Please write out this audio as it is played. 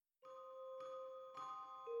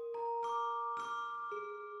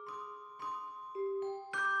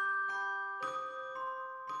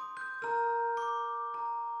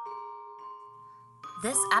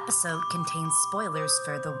This episode contains spoilers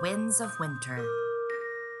for The Winds of Winter.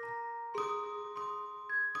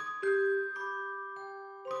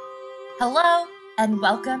 Hello, and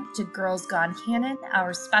welcome to Girls Gone Canon,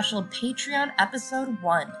 our special Patreon Episode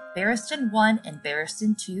 1, Barristan 1 and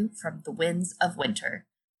Barristan 2 from The Winds of Winter.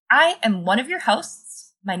 I am one of your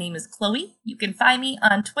hosts. My name is Chloe. You can find me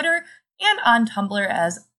on Twitter and on Tumblr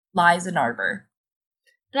as Liza Narber.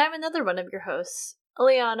 And I'm another one of your hosts,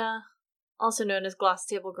 Eliana, also known as Glass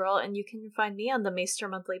Table Girl, and you can find me on the Maester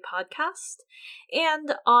Monthly podcast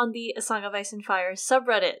and on the A Song of Ice and Fire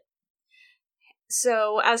subreddit.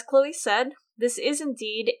 So, as Chloe said, this is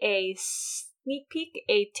indeed a sneak peek,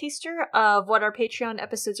 a taster of what our Patreon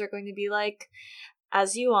episodes are going to be like.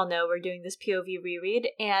 As you all know, we're doing this POV reread,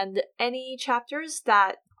 and any chapters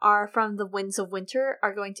that are from the Winds of Winter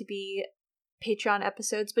are going to be Patreon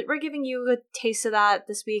episodes, but we're giving you a taste of that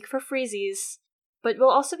this week for freezies. But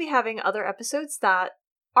we'll also be having other episodes that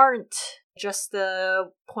aren't just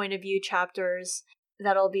the point of view chapters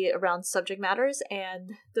that'll be around subject matters,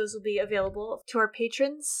 and those will be available to our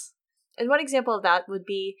patrons. And one example of that would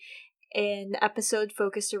be an episode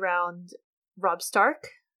focused around Robb Stark,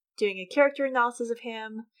 doing a character analysis of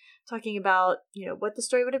him, talking about, what the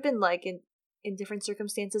story would have been like in different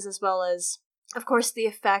circumstances, as well as, of course, the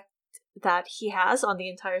effect that he has on the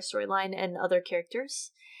entire storyline and other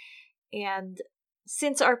characters. And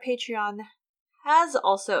since our Patreon has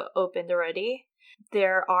also opened already,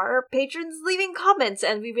 there are patrons leaving comments,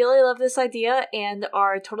 and we really love this idea and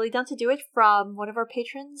are totally down to do it from one of our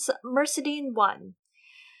patrons, Mercedine1.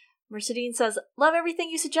 Mercedine says, "Love everything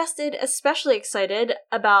you suggested, especially excited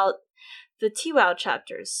about the TWOW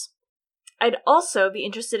chapters. I'd also be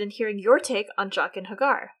interested in hearing your take on Jaqen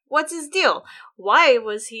H'ghar. What's his deal? Why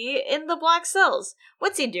was he in the Black Cells?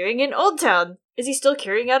 What's he doing in Old Town? Is he still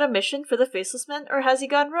carrying out a mission for the Faceless Men, or has he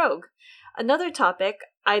gone rogue? Another topic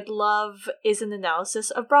I'd love is an analysis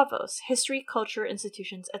of Braavos, history, culture,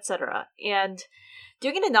 institutions, etc. And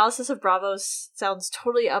doing an analysis of Braavos sounds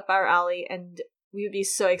totally up our alley, and we would be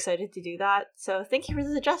so excited to do that. So thank you for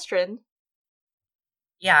the suggestion."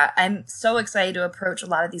 Yeah, I'm so excited to approach a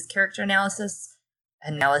lot of these character analyses.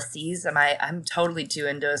 I'm totally too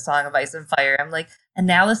into A Song of Ice and Fire. I'm like,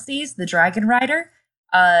 analyses, the Dragon Rider.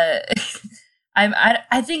 I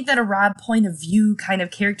think that a Robb point of view kind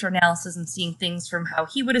of character analysis and seeing things from how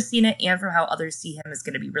he would have seen it and from how others see him is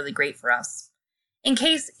going to be really great for us. In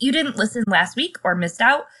case you didn't listen last week or missed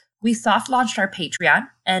out, we soft launched our Patreon,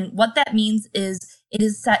 and what that means is it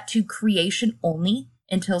is set to creation only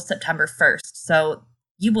until September 1st. So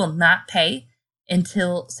you will not pay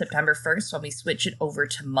until September 1st when we switch it over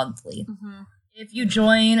to monthly. Mm-hmm. If you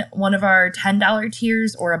join one of our $10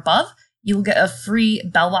 tiers or above, you will get a free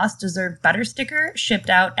Belwas Deserve Better sticker shipped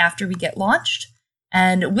out after we get launched.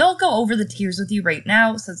 And we'll go over the tiers with you right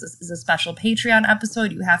now. Since this is a special Patreon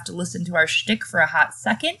episode, you have to listen to our shtick for a hot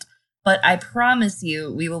second. But I promise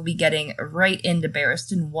you, we will be getting right into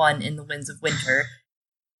Barristan 1 in the Winds of Winter.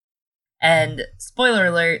 And spoiler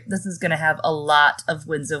alert, this is going to have a lot of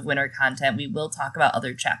Winds of Winter content. We will talk about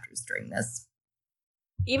other chapters during this.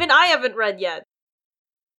 Even I haven't read yet.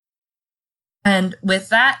 And with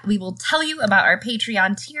that, we will tell you about our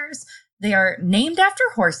Patreon tiers. They are named after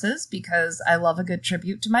horses because I love a good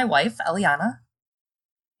tribute to my wife, Eliana.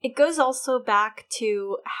 It goes also back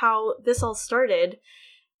to how this all started.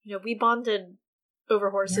 We bonded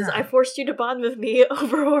over horses. Yeah. I forced you to bond with me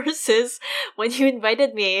over horses when you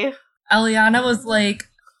invited me. Eliana was like,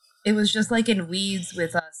 it was just like in Weeds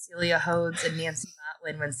with Celia Hodes and Nancy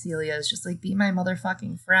Botwin when Celia is just like, be my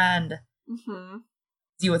motherfucking friend. Mm-hmm.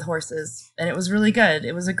 You with horses. And it was really good.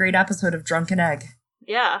 It was a great episode of Drunken Egg.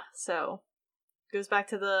 Yeah, so goes back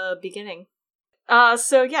to the beginning.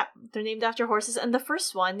 So yeah, they're named after horses, and the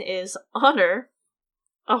first one is Honor,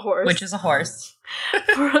 a horse. Which is a horse.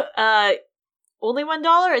 For only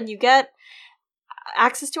 $1, and you get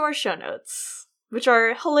access to our show notes, which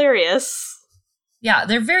are hilarious. Yeah,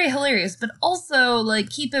 they're very hilarious, but also,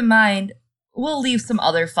 keep in mind, we'll leave some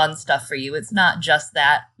other fun stuff for you. It's not just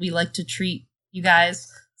that. We like to treat you guys,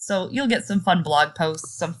 so you'll get some fun blog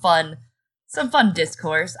posts, some fun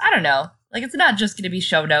discourse. I don't know. It's not just going to be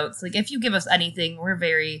show notes. If you give us anything,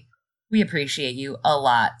 we appreciate you a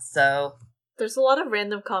lot, so. There's a lot of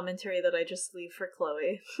random commentary that I just leave for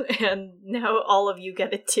Chloe, and now all of you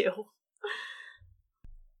get it too.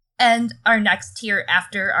 And our next tier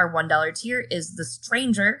after our $1 tier is The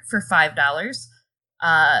Stranger for $5,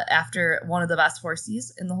 after one of the best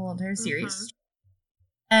horses in the whole entire series. Mm-hmm.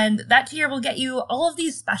 And that tier will get you all of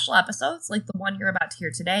these special episodes, like the one you're about to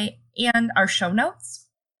hear today, and our show notes.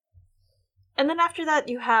 And then after that,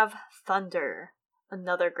 you have Thunder,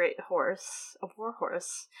 another great horse, a war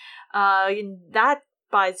horse. That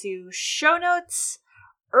buys you show notes,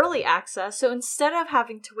 early access, so instead of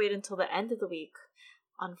having to wait until the end of the week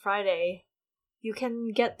on Friday, you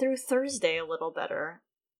can get through Thursday a little better.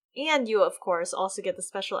 And you, of course, also get the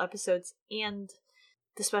special episodes and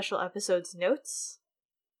the special episodes notes.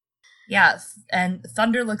 Yeah, and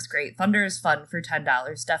Thunder looks great. Thunder is fun for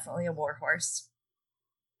 $10. Definitely a war horse.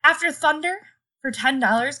 After Thunder, for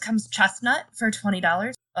 $10, comes Chestnut for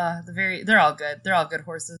 $20. They're all good. They're all good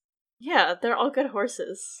horses. Yeah, they're all good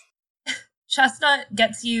horses. Chestnut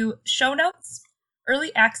gets you show notes,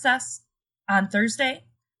 early access on Thursday,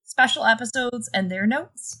 special episodes and their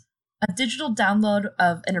notes, a digital download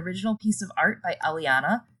of an original piece of art by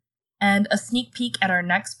Eliana, and a sneak peek at our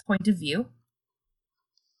next point of view.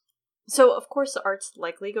 So, of course, the art's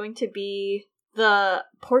likely going to be the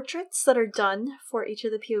portraits that are done for each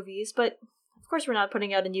of the POVs, but of course we're not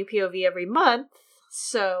putting out a new POV every month,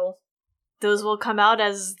 so those will come out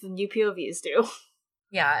as the new POVs do.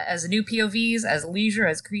 Yeah, as new POVs, as leisure,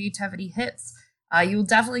 as creativity hits, you will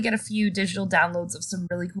definitely get a few digital downloads of some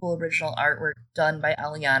really cool original artwork done by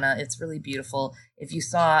Eliana. It's really beautiful. If you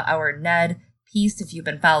saw our Ned piece, if you've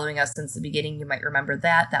been following us since the beginning, you might remember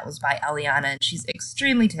that. That was by Eliana, and she's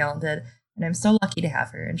extremely talented, and I'm so lucky to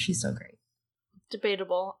have her, and she's so great.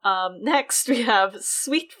 Debatable. Next, we have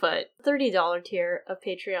Sweetfoot, $30 tier of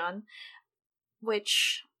Patreon,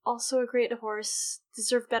 which also a great horse.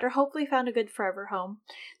 Deserve better. Hopefully found a good forever home.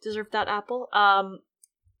 Deserve that apple.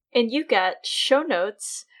 And you get show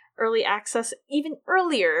notes, early access even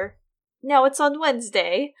earlier. Now it's on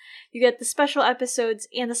Wednesday. You get the special episodes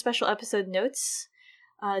and the special episode notes,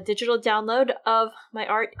 digital download of my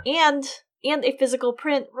art, and a physical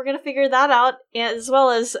print. We're going to figure that out, as well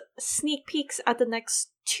as sneak peeks at the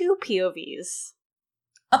next 2 POVs.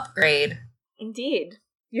 Upgrade. Indeed.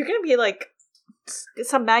 You're going to be like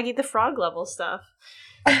some Maggie the Frog level stuff.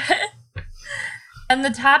 And the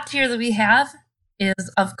top tier that we have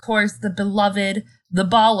is, of course, the beloved, the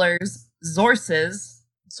ballers, Zorses.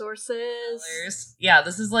 Yeah,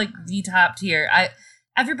 this is like the top tier.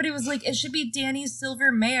 Everybody was like, it should be Danny's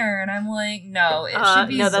Silver Mare, and I'm like, no, it should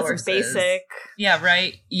be Zorses. That's basic. Yeah,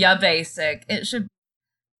 right? Yeah, basic. It should be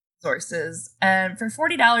Zorses. And for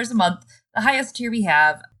 $40 a month, the highest tier we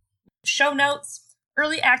have, show notes,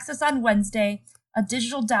 early access on Wednesday, a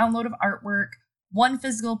digital download of artwork, 1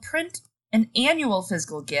 physical print, an annual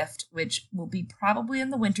physical gift, which will be probably in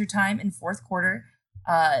the wintertime in 4th quarter.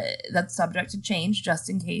 That's subject to change just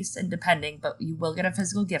in case and depending, but you will get a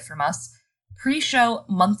physical gift from us. Pre-show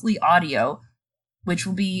monthly audio, which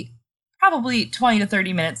will be probably 20 to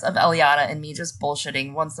 30 minutes of Eliana and me just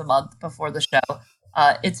bullshitting once a month before the show.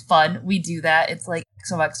 It's fun. We do that. It's like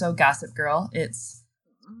XOXO Gossip Girl. It's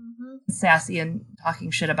sassy and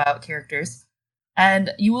talking shit about characters.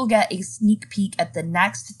 And you will get a sneak peek at the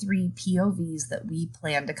next 3 POVs that we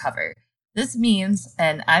plan to cover. This means,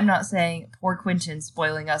 and I'm not saying poor Quentin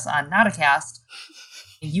spoiling us on Notacast,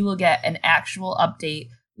 you will get an actual update.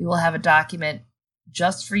 We will have a document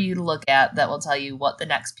just for you to look at that will tell you what the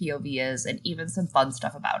next POV is and even some fun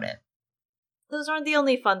stuff about it. Those aren't the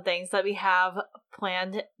only fun things that we have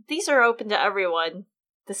planned. These are open to everyone.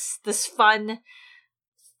 This fun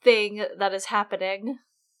thing that is happening.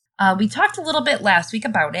 We talked a little bit last week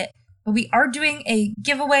about it, but we are doing a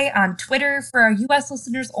giveaway on Twitter for our US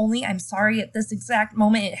listeners only. I'm sorry, at this exact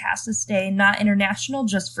moment, it has to stay not international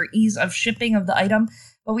just for ease of shipping of the item.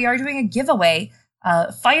 But we are doing a giveaway.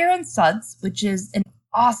 Fire and Suds, which is an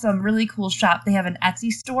awesome, really cool shop. They have an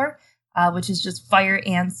Etsy store, which is just Fire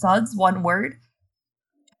and Suds, one word.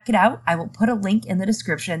 Check it out. I will put a link in the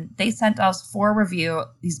description. They sent us for review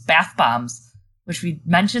these bath bombs, which we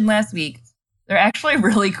mentioned last week. They're actually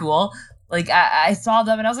really cool. Like, I saw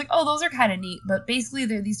them and I was like, oh, those are kind of neat. But basically,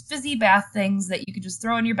 they're these fizzy bath things that you could just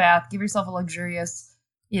throw in your bath, give yourself a luxurious,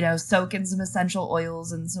 soak in some essential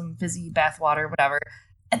oils and some fizzy bath water, whatever.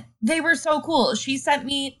 And they were so cool. She sent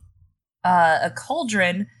me a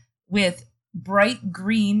cauldron with bright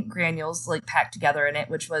green granules, like, packed together in it,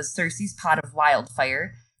 which was Cersei's Pot of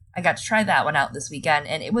Wildfire. I got to try that one out this weekend.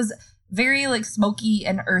 And it was very, like, smoky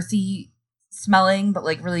and earthy smelling, but,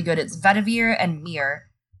 like, really good. It's vetiver and myrrh.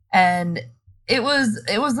 And it was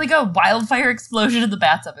like a wildfire explosion in the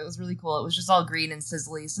bathtub. It was really cool. It was just all green and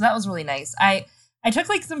sizzly. So that was really nice. I took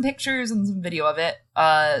like some pictures and some video of it.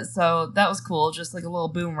 So that was cool. Just like a little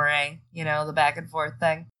boomerang, the back and forth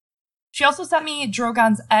thing. She also sent me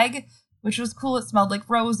Drogon's egg, which was cool. It smelled like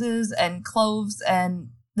roses and cloves. And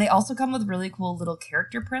they also come with really cool little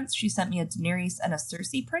character prints. She sent me a Daenerys and a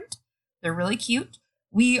Cersei print. They're really cute.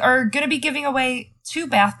 We are going to be giving away 2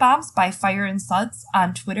 bath bombs by Fire and Suds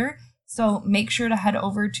on Twitter. So make sure to head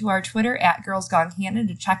over to our Twitter at Girls Gone Canon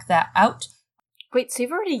to check that out. Wait, so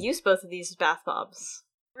you've already used both of these bath bombs?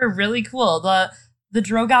 They're really cool. The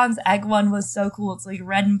Drogon's egg one was so cool. It's like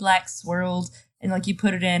red and black swirled, and like you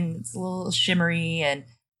put it in, it's a little shimmery, and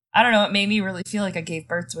I don't know, it made me really feel like I gave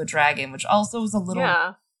birth to a dragon, which also was a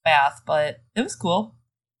little bath, but it was cool,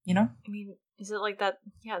 you know? I mean, is it like that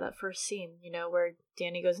first scene, where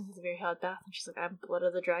Dany goes into the very hot bath and she's like, I'm blood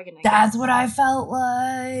of the dragon again. That's what I felt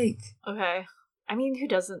like. Okay. I mean, who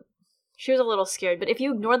doesn't? She was a little scared, but if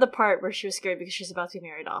you ignore the part where she was scared because she's about to be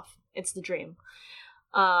married off, it's the dream.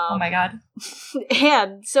 Oh my god.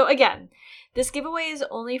 And so again, this giveaway is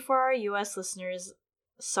only for our US listeners.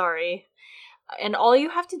 Sorry. And all you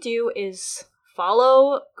have to do is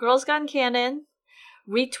follow Girls Gone Canon,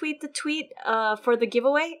 retweet the tweet for the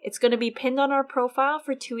giveaway. It's going to be pinned on our profile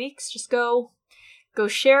for 2 weeks. Just go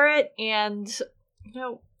share it, and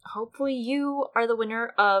hopefully you are the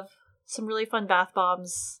winner of some really fun bath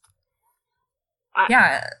bombs.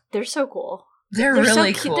 They're so cool. They're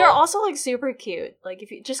really so cool. They're also like super cute. Like if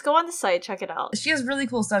you just go on the site, check it out. She has really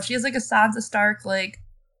cool stuff. She has like a Sansa Stark like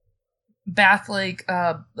bath, like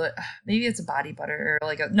maybe it's a body butter or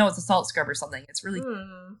like it's a salt scrub or something. It's really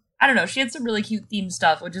I don't know. She had some really cute themed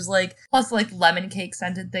stuff, which is like plus like lemon cake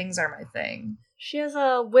scented things are my thing. She has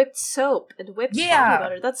a whipped soap and whipped body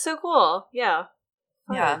butter. That's so cool. Yeah.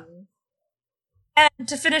 Yeah. And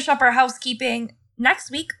to finish up our housekeeping, next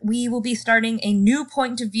week we will be starting a new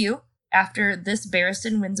point of view after this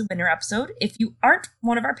Barristan Wins a Winner episode. If you aren't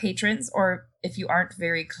one of our patrons, or if you aren't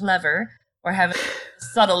very clever, or have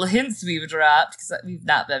subtle hints we've dropped, because we've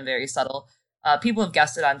not been very subtle, people have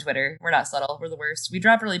guessed it on Twitter. We're not subtle. We're the worst. We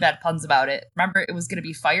drop really bad puns about it. Remember, it was going to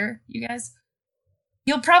be fire, you guys?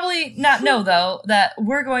 You'll probably not know, though, that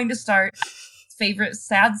we're going to start favorite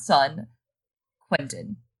sad son,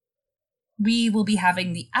 Quentyn. We will be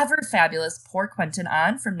having the ever-fabulous Poor Quentyn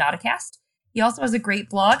on from Nauticast. He also has a great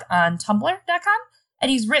blog on Tumblr.com,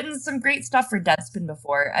 and he's written some great stuff for Deadspin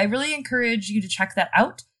before. I really encourage you to check that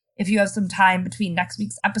out. If you have some time between next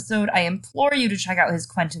week's episode, I implore you to check out his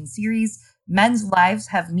Quentyn series, Men's Lives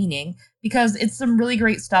Have Meaning, because it's some really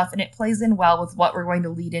great stuff, and it plays in well with what we're going to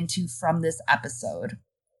lead into from this episode.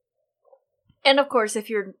 And of course, if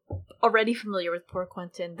you're already familiar with Poor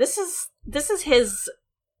Quentyn, this is his,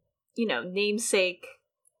 namesake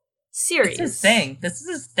series. It's his thing. This is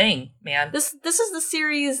his thing, man. This is the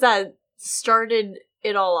series that started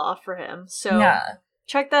it all off for him. So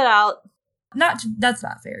check that out. That's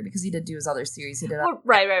not fair, because he did do his other series. He did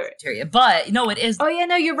right. Tyrion, but no, it is. Oh yeah,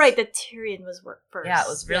 no, you're right. The Tyrion was first. Yeah, it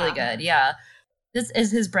was really good. Yeah, this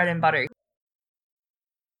is his bread and butter.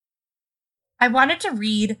 I wanted to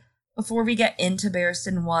read before we get into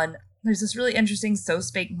Barristan 1. There's this really interesting So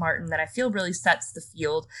Spake Martin that I feel really sets the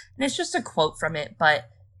field, and it's just a quote from it, but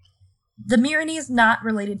the Myrrine is not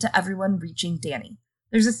related to everyone reaching Dany.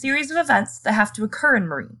 There's a series of events that have to occur in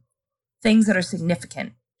Meereen, things that are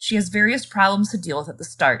significant. She has various problems to deal with at the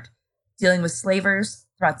start, dealing with slavers,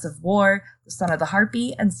 threats of war, the son of the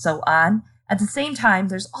Harpy, and so on. At the same time,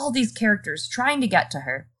 there's all these characters trying to get to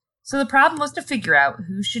her. So the problem was to figure out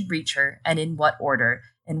who should reach her and in what order,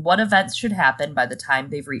 and what events should happen by the time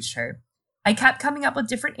they've reached her. I kept coming up with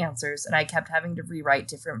different answers, and I kept having to rewrite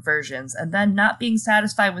different versions, and then not being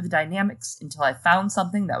satisfied with the dynamics until I found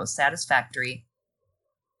something that was satisfactory.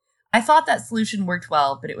 I thought that solution worked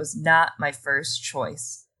well, but it was not my first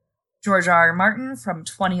choice. George R. Martin from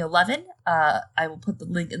 2011. I will put the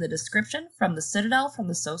link in the description, from the Citadel, from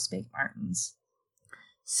the So Spake Martins.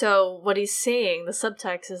 So what he's saying, the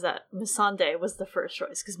subtext, is that Missandei was the first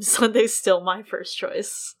choice, because Missandei is still my first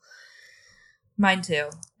choice. Mine too.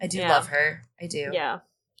 I do love her. I do. Yeah.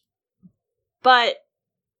 But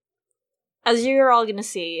as you're all going to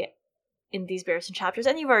see in these Barristan chapters,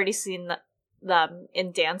 and you've already seen them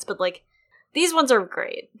in Dance, but these ones are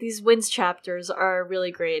great. These Wins chapters are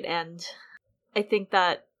really great, and I think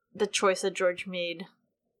that the choice that George made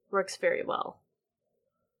works very well.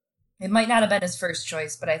 It might not have been his first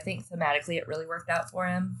choice, but I think thematically it really worked out for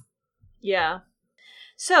him. Yeah.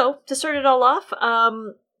 So, to start it all off,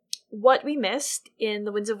 what we missed in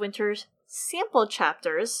the Winds of Winter's sample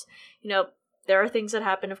chapters, there are things that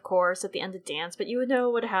happen, of course, at the end of Dance, but you know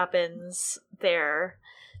what happens there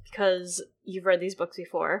because you've read these books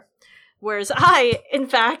before. Whereas I, in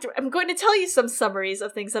fact, am going to tell you some summaries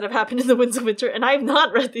of things that have happened in the Winds of Winter, and I have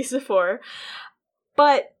not read these before.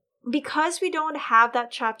 But because we don't have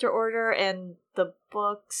that chapter order and the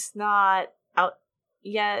book's not out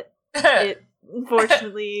yet, it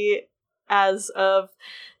unfortunately, as of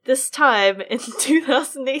this time in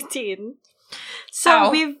 2018.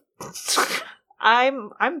 So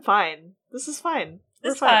I'm fine. This is fine.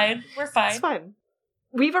 It's fine. We're fine. It's fine.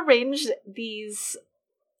 We've arranged these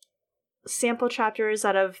sample chapters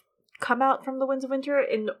that have come out from the Winds of Winter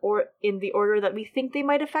in the order that we think they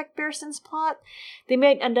might affect Barristan's plot. They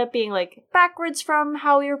might end up being like backwards from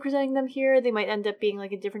how we were presenting them here. They might end up being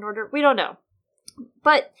like a different order. We don't know.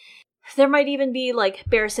 But there might even be like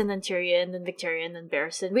Barristan, then Tyrion, then Victarion, then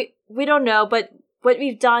Barristan. We don't know, but what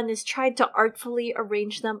we've done is tried to artfully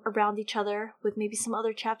arrange them around each other with maybe some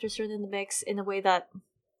other chapters thrown in the mix in a way that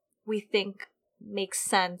we think makes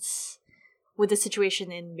sense with the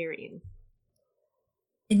situation in Meereen.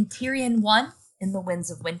 In Tyrion 1, in the Winds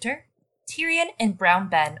of Winter, Tyrion and Brown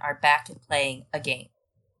Ben are back at playing a game,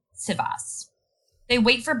 Sivas. They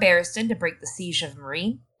wait for Barristan to break the siege of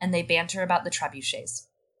Meereen, and they banter about the trebuchets.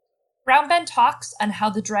 Brown Ben talks on how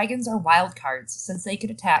the dragons are wild cards since they could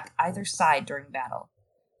attack either side during battle.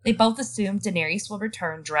 They both assume Daenerys will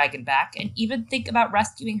return Dragonback and even think about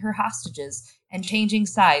rescuing her hostages and changing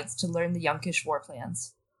sides to learn the Yunkish war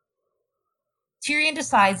plans. Tyrion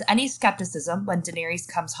decides any skepticism when Daenerys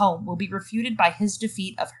comes home will be refuted by his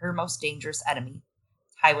defeat of her most dangerous enemy,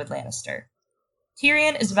 Tywin Lannister.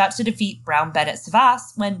 Tyrion is about to defeat Brown Ben at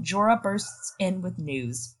Sivas when Jorah bursts in with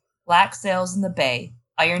news. Black sails in the bay,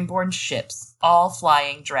 Ironborn ships, all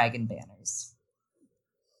flying dragon banners.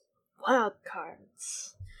 Wild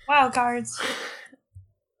cards. Wild cards.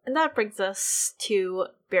 And that brings us to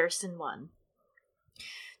Barristan 1.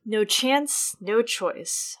 No chance, no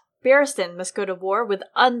choice. Barristan must go to war with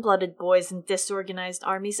unblooded boys and disorganized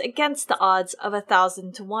armies against the odds of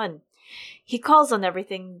 1,000 to 1. He calls on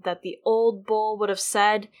everything that the old bull would have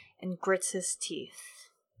said and grits his teeth.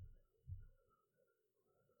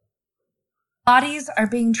 Bodies are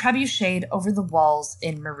being trebucheted over the walls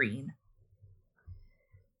in Meereen.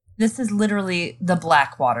 This is literally the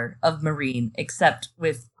Blackwater of Meereen, except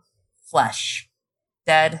with flesh.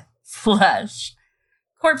 Dead flesh.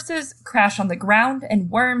 Corpses crash on the ground,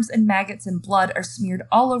 and worms and maggots and blood are smeared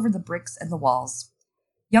all over the bricks and the walls.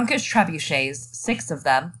 Yunkish trebuchets, 6 of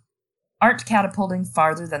them, aren't catapulting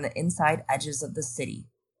farther than the inside edges of the city.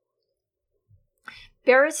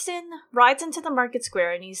 Barristan rides into the market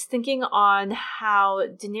square and he's thinking on how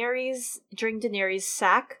during Daenerys'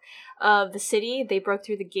 sack of the city, they broke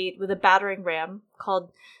through the gate with a battering ram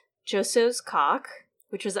called Josso's Cock,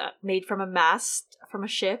 which was made from a mast from a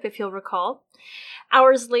ship, if you'll recall.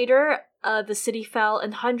 Hours later, the city fell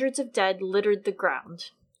and hundreds of dead littered the ground.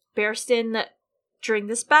 Barristan, during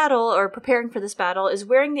this battle, or preparing for this battle, is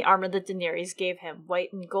wearing the armor that Daenerys gave him,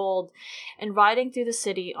 white and gold, and riding through the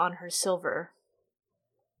city on her silver.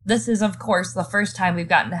 This is, of course, the first time we've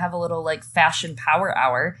gotten to have a little, fashion power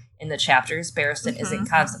hour in the chapters. Barristan isn't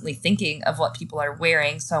constantly thinking of what people are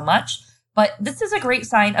wearing so much, but this is a great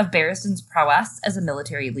sign of Barristan's prowess as a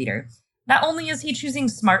military leader. Not only is he choosing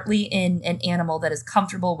smartly in an animal that is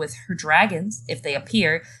comfortable with her dragons, if they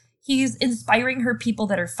appear, he's inspiring her people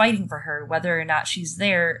that are fighting for her, whether or not she's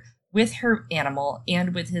there with her animal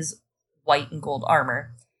and with his white and gold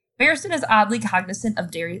armor. Barristan is oddly cognizant of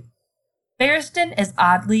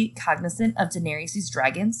Daenerys'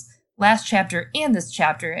 dragons, last chapter and this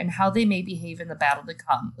chapter, and how they may behave in the battle to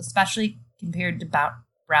come, especially compared to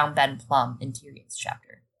Brown Ben Plum in Tyrion's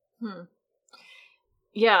chapter.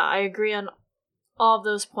 Yeah, I agree on all of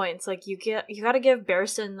those points. You gotta give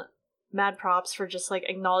Barristan mad props for just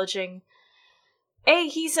acknowledging.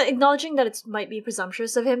 He's acknowledging that it might be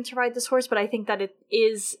presumptuous of him to ride this horse, but I think that it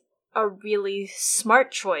is a really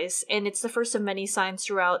smart choice, and it's the first of many signs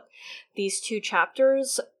throughout these 2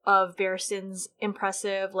 chapters of Barristan's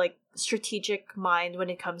impressive, strategic mind when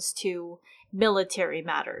it comes to military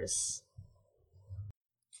matters.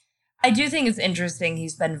 I do think it's interesting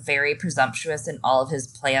he's been very presumptuous in all of his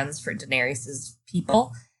plans for Daenerys'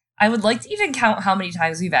 people. I would like to even count how many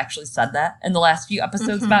times we've actually said that in the last few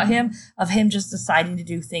episodes about him, of him just deciding to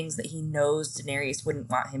do things that he knows Daenerys wouldn't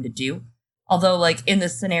want him to do. Although, in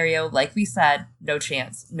this scenario, like we said, no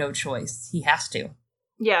chance, no choice. He has to.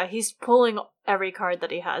 Yeah, he's pulling every card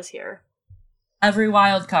that he has here. Every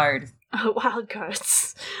wild card. Wild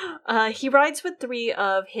cards. He rides with 3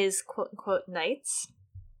 of his quote-unquote knights.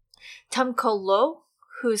 Tumco Lo,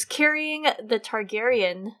 who's carrying the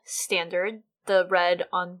Targaryen standard, the red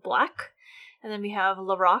on black. And then we have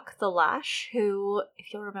Larrock the Lash, who,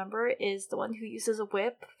 if you'll remember, is the one who uses a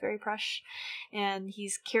whip, very fresh. And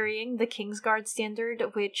he's carrying the Kingsguard standard,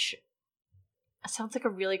 which sounds like a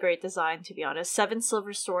really great design, to be honest. 7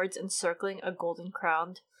 silver swords encircling a golden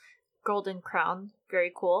crown.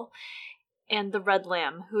 Very cool. And the Red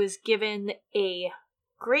Lamb, who is given a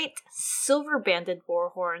great silver-banded war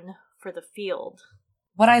horn for the field.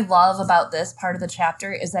 What I love about this part of the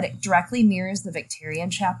chapter is that it directly mirrors the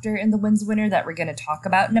Victarion chapter in The Winds of Winter that we're going to talk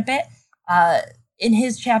about in a bit. In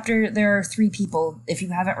his chapter, there are 3 people. If you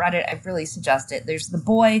haven't read it, I really suggest it. There's the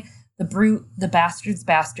boy, the brute, the bastard's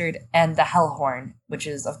bastard, and the Hellhorn, which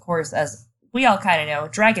is, of course, as we all kind of know,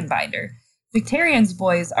 Dragonbinder. Victarion's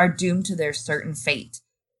boys are doomed to their certain fate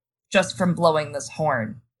just from blowing this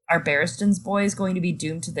horn. Are Barristan's boys going to be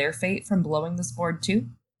doomed to their fate from blowing this board too?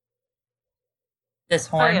 This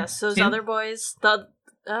horn? Oh, yes, those too? other boys.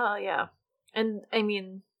 Oh, yeah. And, I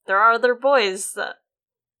mean, there are other boys that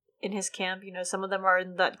in his camp. You know, some of them are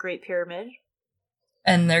in that Great Pyramid.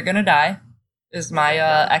 And they're gonna die, is my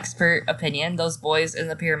expert opinion. Those boys in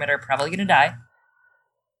the pyramid are probably gonna die.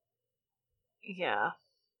 Yeah,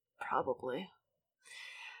 probably.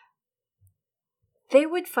 They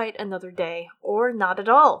would fight another day, or not at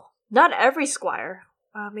all. Not every squire.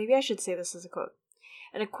 Maybe I should say this as a quote.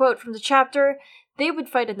 And a quote from the chapter, they would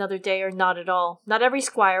fight another day or not at all. Not every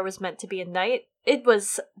squire was meant to be a knight. It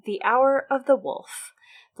was the hour of the wolf,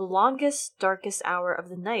 the longest, darkest hour of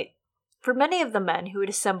the night. For many of the men who had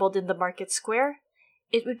assembled in the market square,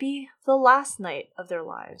 it would be the last night of their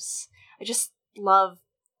lives. I just love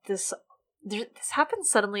this. This happens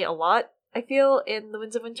suddenly a lot, I feel, in The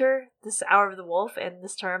Winds of Winter. This Hour of the Wolf and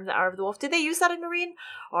this term, the Hour of the Wolf. Did they use that in Meereen?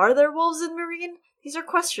 Are there wolves in Meereen? These are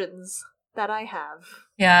questions that I have.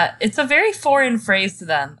 Yeah, it's a very foreign phrase to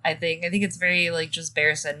them, I think. I think it's very, like, just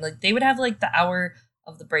Barristan. Like, they would have, like, the Hour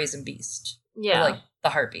of the Brazen Beast. Yeah. Or, like, the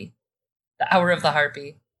Harpy. The Hour of the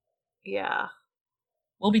Harpy. Yeah.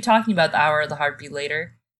 We'll be talking about the Hour of the Harpy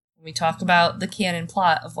later, when we talk about the canon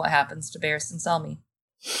plot of what happens to Barristan Selmy.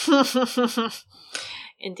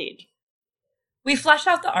 Indeed. We flesh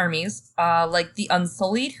out the armies, like the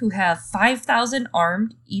Unsullied, who have 5,000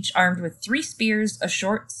 armed, each armed with 3 spears, a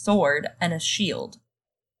short sword, and a shield.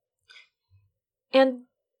 And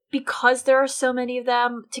because there are so many of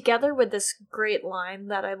them, together with this great line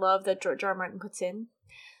that I love that George R. R. Martin puts in,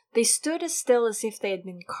 they stood as still as if they had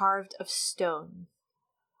been carved of stone.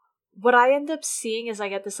 What I end up seeing is I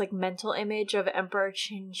get this, like, mental image of Emperor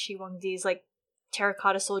Qin Shi Huangdi's, like,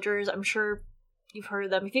 terracotta soldiers. I'm sure you've heard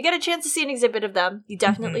of them. If you get a chance to see an exhibit of them, you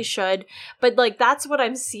definitely should. But, like, that's what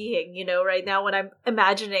I'm seeing, you know, right now when I'm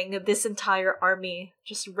imagining this entire army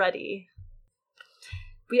just ready.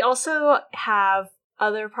 We also have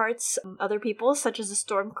other parts, other people, such as the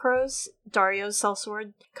Stormcrows, Dario's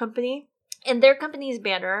sellsword company. And their company's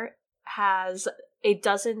banner has a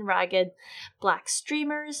dozen ragged black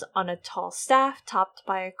streamers on a tall staff topped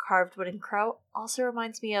by a carved wooden crow. Also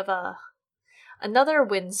reminds me of another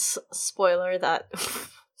Winds spoiler that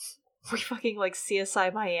we fucking, like,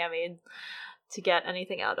 CSI Miami to get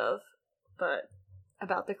anything out of, but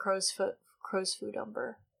about the crow's food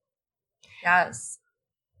umber. Yes.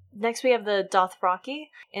 Next we have the Dothraki,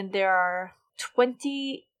 and there are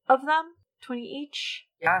 20 of them, 20 each.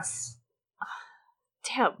 Yes.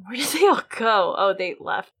 Damn, where did they all go? Oh, they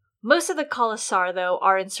left. Most of the Khalasar, though,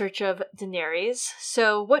 are in search of Daenerys,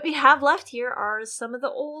 so what we have left here are some of the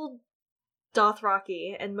old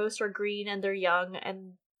Dothraki, and most are green and they're young,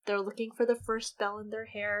 and they're looking for the first bell in their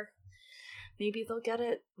hair. Maybe they'll get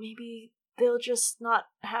it. Maybe they'll just not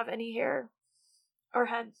have any hair or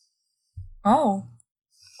head. Oh.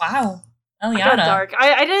 Wow. Eliana. I got dark.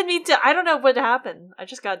 I didn't mean to. I don't know what happened. I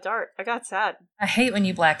just got dark. I got sad. I hate when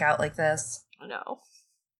you black out like this. I know.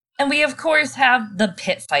 And we, of course, have the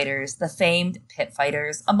pit fighters, the famed pit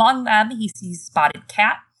fighters. Among them, he sees Spotted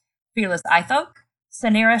Cat, Fearless Ithok,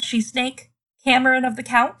 Sanera She-Snake, Cameron of the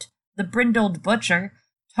Count, the Brindled Butcher,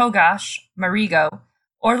 Togash, Marigo,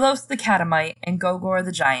 Orlos the Catamite, and Gogor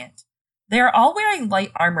the Giant. They are all wearing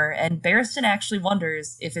light armor, and Barristan actually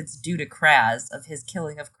wonders if it's due to Kraz, of his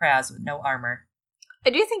killing of Kraz with no armor.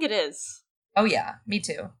 I do think it is. Oh yeah, me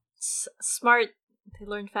too. Smart. They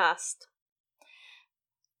learn fast.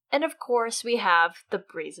 And of course, we have the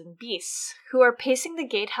Brazen Beasts, who are pacing the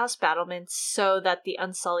gatehouse battlements so that the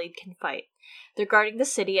Unsullied can fight. They're guarding the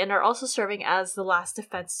city and are also serving as the last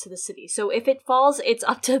defense to the city. So if it falls, it's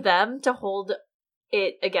up to them to hold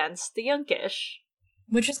it against the Yunkish.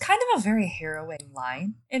 Which is kind of a very harrowing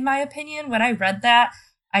line, in my opinion. When I read that,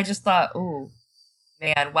 I just thought, ooh,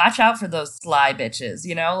 man, watch out for those sly bitches,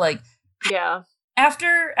 you know? Like, yeah.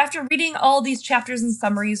 After reading all these chapters and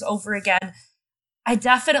summaries over again, I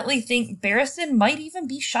definitely think Barristan might even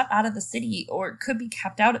be shut out of the city, or could be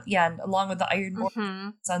kept out at the end, along with the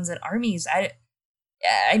Ironborn sons and armies.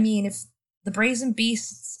 I mean, if the Brazen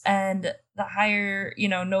Beasts and the higher, you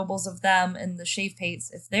know, nobles of them and the Shave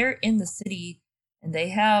Pates, if they're in the city and they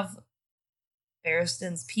have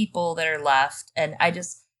Barristan's people that are left, and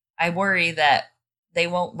I worry that they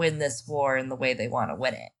won't win this war in the way they want to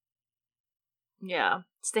win it. Yeah,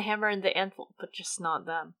 it's the hammer and the anvil, but just not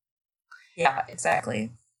them. Yeah,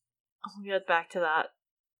 exactly. I'll get back to that.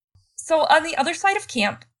 So on the other side of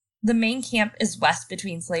camp, the main camp is west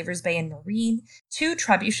between Slavers Bay and Marine. 2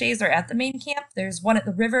 trebuchets are at the main camp. There's one at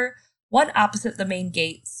the river, one opposite the main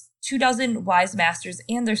gates. 24 wise masters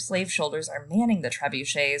and their slave shoulders are manning the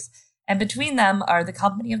trebuchets, and between them are the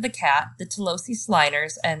Company of the Cat, the Telosi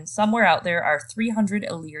Sliners, and somewhere out there are 300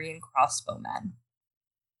 Illyrian crossbowmen.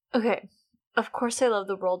 Okay, of course I love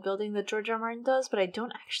the world building that George R. R. Martin does, but I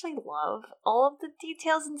don't actually love all of the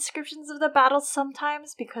details and descriptions of the battles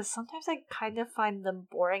sometimes, because sometimes I kind of find them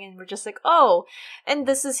boring and we're just like, oh, and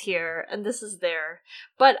this is here, and this is there.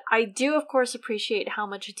 But I do, of course, appreciate how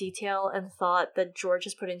much detail and thought that George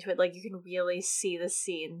has put into it. Like, you can really see the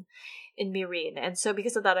scene in Meereen, and so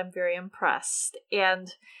because of that, I'm very impressed.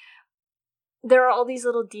 And there are all these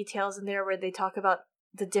little details in there where they talk about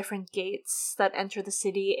the different gates that enter the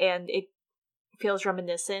city, and it feels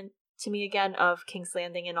reminiscent to me again of King's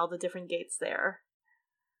Landing and all the different gates there.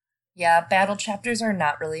 Yeah, battle chapters are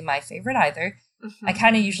not really my favorite either. Mm-hmm. I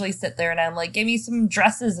kind of usually sit there and I'm like, give me some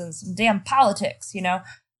dresses and some damn politics, you know?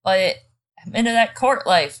 But I'm into that court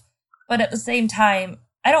life. But at the same time,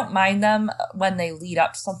 I don't mind them when they lead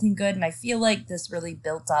up to something good, and I feel like this really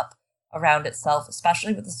built up around itself,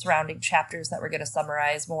 especially with the surrounding chapters that we're going to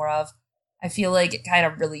summarize more of. I feel like it kind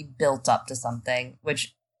of really built up to something,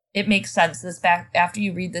 which it makes sense. After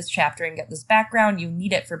you read this chapter and get this background, you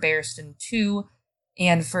need it for Barristan 2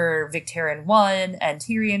 and for Victarion 1 and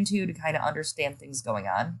Tyrion 2 to kind of understand things going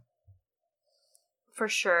on. For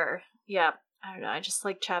sure. Yeah. I don't know. I just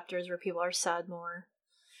like chapters where people are sad more.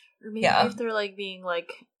 Or maybe if they're like being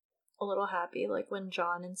like a little happy, like when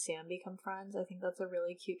Jon and Sam become friends. I think that's a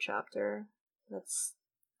really cute chapter.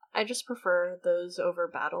 I just prefer those over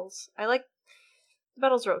battles. The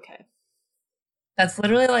battles are okay. That's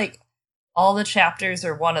literally like all the chapters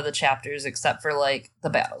or one of the chapters except for like the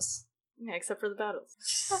battles. Yeah, except for the battles.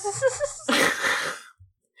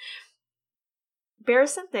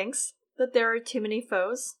 Barristan thinks that there are too many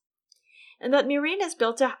foes, and that Meereen is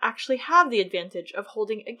built to actually have the advantage of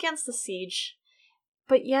holding against the siege,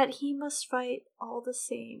 but yet he must fight all the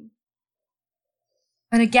same.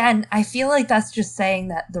 And again, I feel like that's just saying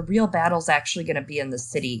that the real battle's actually going to be in the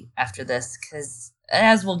city after this, because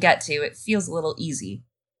as we'll get to, it feels a little easy.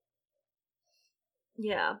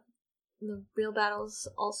 Yeah. The real battle's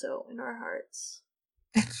also in our hearts.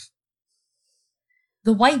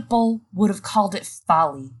 The White Bull would have called it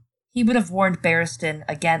folly. He would have warned Barristan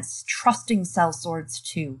against trusting sellswords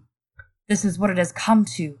too. This is what it has come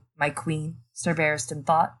to, my queen, Sir Barristan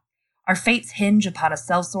thought. Our fates hinge upon a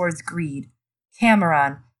sellsword's greed.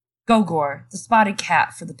 Cameron, Gogor, the spotted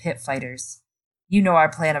cat for the pit fighters. You know our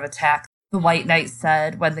plan of attack, the White Knight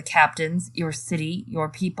said, when the captains, your city, your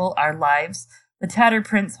people, our lives, the Tattered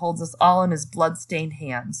Prince holds us all in his blood-stained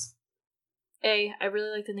hands. I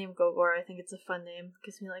really like the name Gogor. I think it's a fun name. It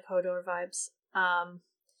gives me like Hodor vibes.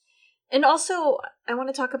 And also, I want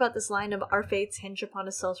to talk about this line of our fates hinge upon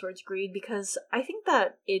a sellsword's greed, because I think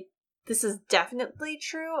that this is definitely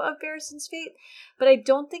true of Barristan's fate, but I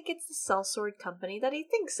don't think it's the sellsword company that he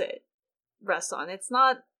thinks it rests on. It's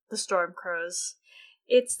not the Stormcrows.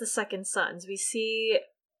 It's the Second Sons. We see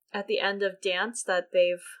at the end of Dance that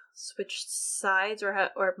they've switched sides,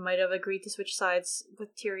 or might have agreed to switch sides with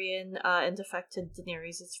Tyrion and defected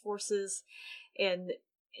Daenerys' forces, and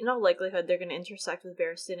in all likelihood they're going to intersect with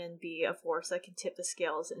Barristan and be a force that can tip the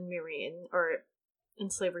scales in Meereen or in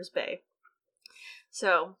Slavers Bay.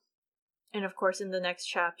 So, and of course in the next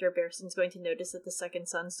chapter Barristan's going to notice that the Second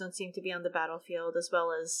Sons don't seem to be on the battlefield, as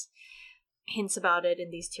well as hints about it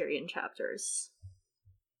in these Tyrion chapters.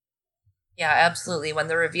 Yeah, absolutely. When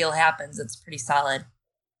the reveal happens, it's pretty solid.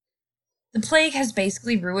 The plague has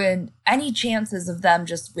basically ruined any chances of them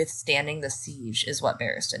just withstanding the siege, is what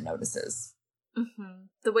Barristan notices. Mm-hmm.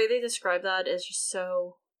 The way they describe that is just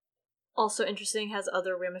so also interesting, has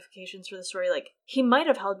other ramifications for the story. Like, he might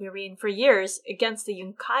have held Meereen for years against the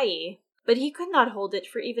Yunkai, but he could not hold it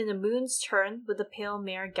for even a moon's turn with the pale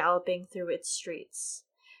mare galloping through its streets.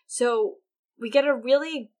 So, we get a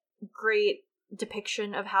really great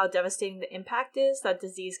depiction of how devastating the impact is that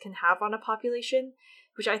disease can have on a population,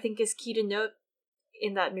 which I think is key to note,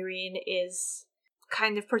 in that Meereen is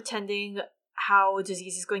kind of pretending how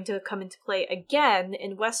disease is going to come into play again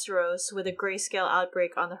in Westeros with a grayscale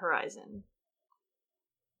outbreak on the horizon.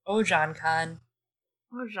 Oh, Jon Con.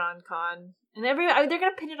 Oh, Jon Con. And they're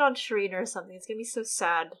gonna pin it on Shireen or something. It's gonna be so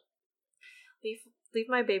sad. Leave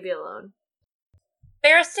my baby alone.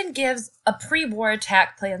 Barristan gives a pre-war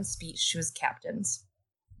attack plan speech to his captains.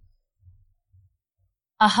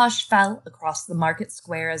 A hush fell across the market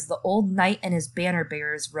square as the old knight and his banner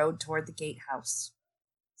bearers rode toward the gatehouse.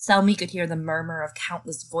 Selmy could hear the murmur of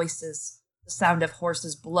countless voices, the sound of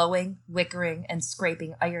horses blowing, whickering, and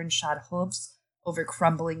scraping iron-shod hooves over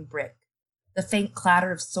crumbling brick, the faint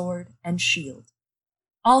clatter of sword and shield.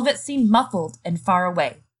 All of it seemed muffled and far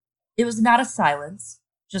away. It was not a silence,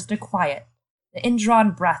 just a quiet, the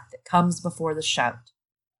indrawn breath that comes before the shout.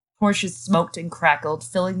 Torches smoked and crackled,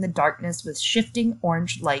 filling the darkness with shifting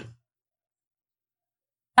orange light.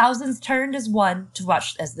 Thousands turned as one to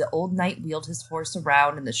watch as the old knight wheeled his horse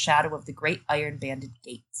around in the shadow of the great iron-banded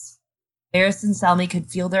gates. Varys and Selmy could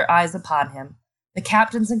feel their eyes upon him. The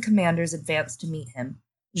captains and commanders advanced to meet him.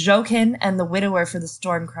 Jok'in and the widower for the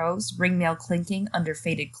Stormcrows, ringmail clinking under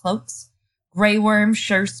faded cloaks. Grey Worm,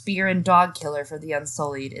 sure spear, and dog killer for the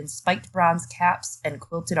Unsullied in spiked bronze caps and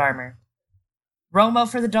quilted armor. Romo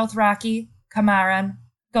for the Dothraki, Camaran,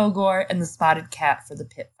 Gogor, and the Spotted Cat for the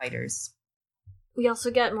pit fighters. We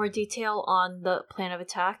also get more detail on the plan of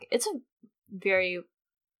attack. It's a very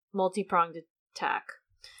multi-pronged attack.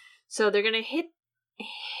 So they're going to hit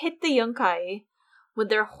the Yunkai with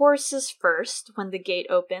their horses first when the gate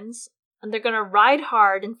opens, and they're going to ride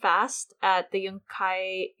hard and fast at the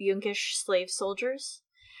Yunkish slave soldiers.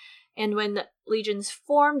 And when legions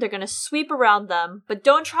form, they're going to sweep around them, but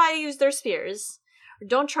don't try to use their spears. Or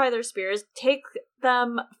don't try their spears. Take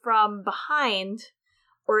them from behind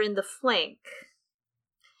or in the flank.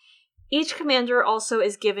 Each commander also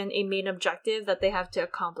is given a main objective that they have to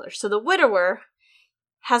accomplish. So the widower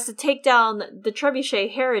has to take down the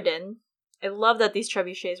trebuchet Harridan. I love that these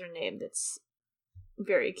trebuchets are named. It's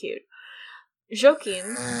very cute.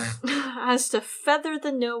 Jok'in has to feather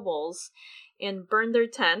the nobles and burn their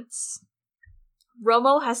tents.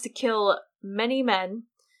 Romo has to kill many men,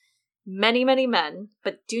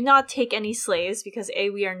 but do not take any slaves because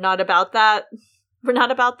we are not about that. We're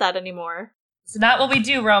not about that anymore. It's not what we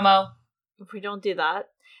do, Romo. If we don't do that.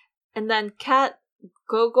 And then Kat,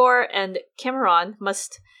 Gogor, and Cameron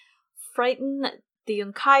must frighten the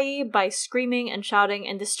Yunkai by screaming and shouting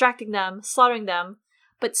and distracting them, slaughtering them,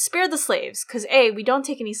 but spare the slaves, because we don't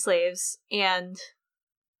take any slaves, and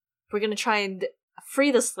we're going to try and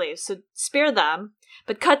free the slaves, so spare them,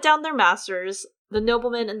 but cut down their masters, the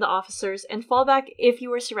noblemen and the officers, and fall back if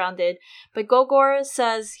you are surrounded. But Gogor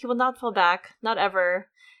says he will not fall back, not ever.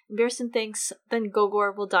 And Barristan thinks then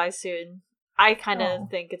Gogor will die soon. I kind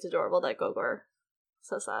of think it's adorable that Gogor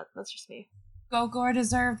says that. That's just me. Gogor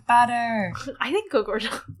deserved better. I think Gogor...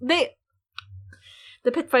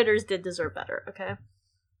 The pit fighters did deserve better, okay?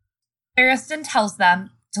 Barristan tells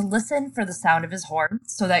them to listen for the sound of his horn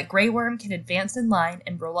so that Grey Worm can advance in line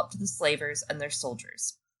and roll up to the slavers and their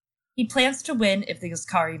soldiers. He plans to win if the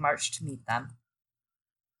Giscari march to meet them.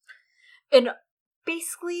 And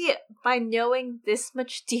basically, by knowing this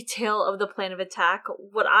much detail of the plan of attack,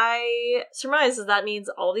 what I surmise is that means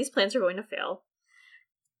all these plans are going to fail.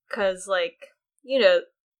 Because,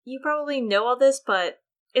 you probably know all this, but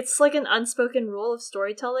it's like an unspoken rule of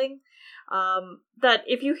storytelling. That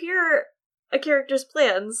if you hear a character's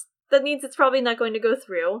plans, that means it's probably not going to go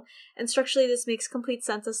through. And structurally, this makes complete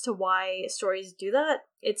sense as to why stories do that.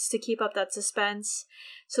 It's to keep up that suspense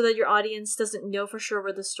so that your audience doesn't know for sure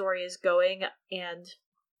where the story is going and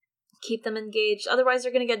keep them engaged. Otherwise,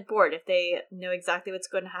 they're going to get bored if they know exactly what's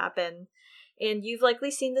going to happen. And you've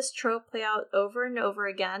likely seen this trope play out over and over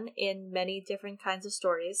again in many different kinds of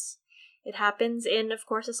stories. It happens in, of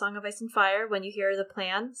course, A Song of Ice and Fire. When you hear the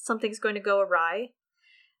plan, something's going to go awry.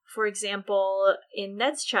 For example, in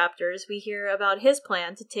Ned's chapters, we hear about his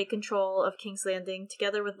plan to take control of King's Landing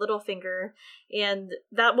together with Littlefinger, and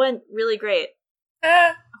that went really great.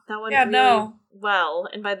 That went really well,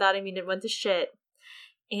 and by that I mean it went to shit.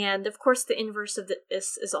 And of course, the inverse of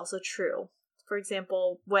this is also true. For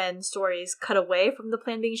example, when stories cut away from the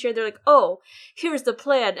plan being shared, they're like, oh, here's the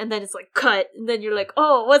plan, and then it's like cut, and then you're like,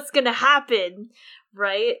 oh, what's gonna happen?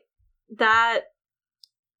 Right? That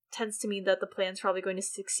tends to mean that the plan's probably going to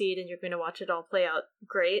succeed and you're going to watch it all play out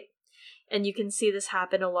great. And you can see this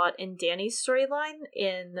happen a lot in Dany's storyline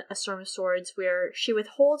in A Storm of Swords, where she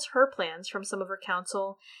withholds her plans from some of her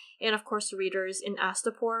council, and of course the readers in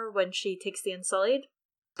Astapor when she takes the Unsullied.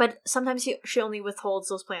 But sometimes she only withholds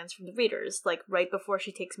those plans from the readers, like right before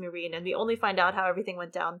she takes Meereen, and we only find out how everything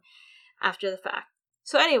went down after the fact.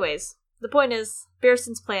 So anyways, the point is,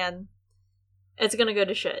 Barristan's plan, it's gonna go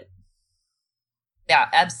to shit. Yeah,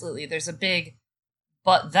 absolutely. There's a big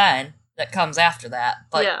but then that comes after that,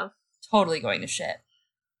 but totally going to shit.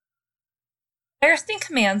 Barristan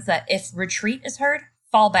commands that if retreat is heard,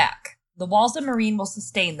 fall back. The walls of Marine will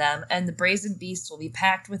sustain them, and the brazen beasts will be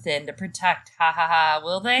packed within to protect. Ha ha ha,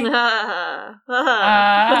 will they?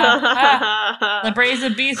 The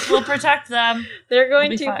brazen beasts will protect them. They're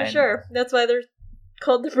going to, for sure. That's why they're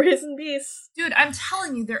called the brazen beasts. Dude, I'm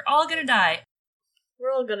telling you, they're all gonna die.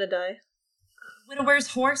 We're all gonna die. Widower's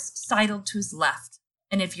horse sidled to his left,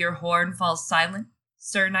 and if your horn falls silent,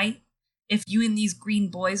 Sir Knight, if you and these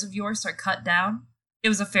green boys of yours are cut down, it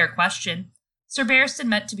was a fair question. Sir Barristan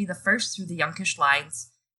meant to be the first through the Yunkish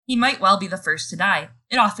lines. He might well be the first to die.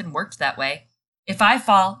 It often worked that way. If I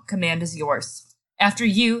fall, command is yours. After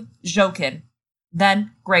you, Jokin.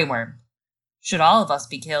 Then, Grey Worm. Should all of us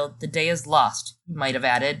be killed, the day is lost, he might have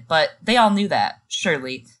added, but they all knew that,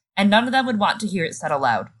 surely, and none of them would want to hear it said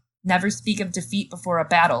aloud. Never speak of defeat before a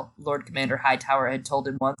battle, Lord Commander Hightower had told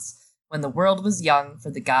him once, when the world was young,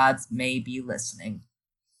 for the gods may be listening.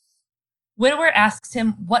 Widower asks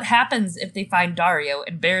him what happens if they find Daario,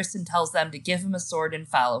 and Barristan tells them to give him a sword and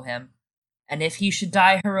follow him. And if he should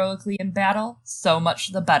die heroically in battle, so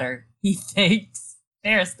much the better, he thinks.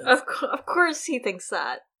 Barristan. Of course he thinks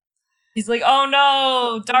that. He's like, oh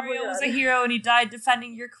no, Daario was a hero and he died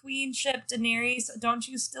defending your queenship, Daenerys. Don't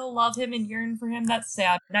you still love him and yearn for him? That's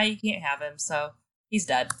sad. Now you can't have him, so he's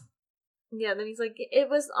dead. Yeah, then he's like, it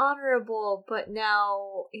was honorable, but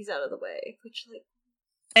now he's out of the way. Which, like...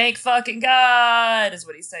 Thank fucking God, is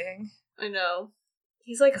what he's saying. I know.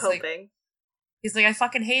 He's like hoping. He's like, I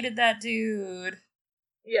fucking hated that dude.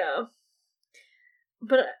 Yeah.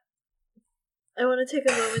 But I want to take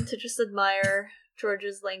a moment to just admire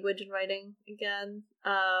George's language and writing again.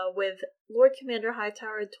 With Lord Commander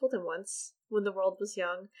Hightower had told him once, when the world was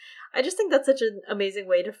young. I just think that's such an amazing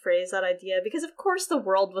way to phrase that idea, because of course the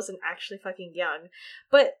world wasn't actually fucking young.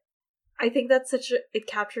 But I think that's it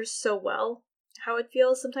captures so well how it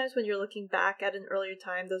feels sometimes when you're looking back at an earlier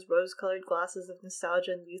time, those rose-colored glasses of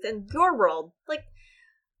nostalgia and youth, and your world, like,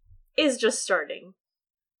 is just starting.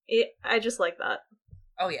 I just like that.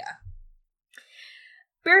 Oh, yeah.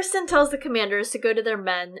 Barristan tells the commanders to go to their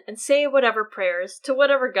men and say whatever prayers to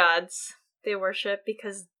whatever gods they worship,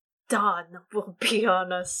 because dawn will be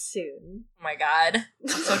on us soon. Oh my god.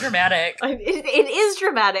 So dramatic. It is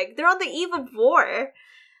dramatic. They're on the eve of war.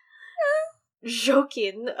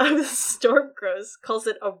 Jokin of the Stormcrows calls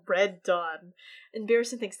it a red dawn, and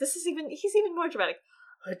Barristan thinks he's even more dramatic.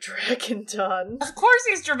 A dragon dawn. Of course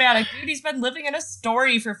he's dramatic, dude. He's been living in a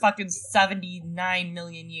story for fucking 79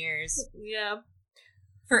 million years. Yeah.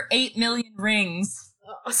 For 8 million rings.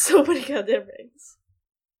 Oh, so many goddamn rings.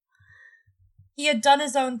 He had done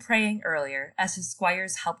his own praying earlier, as his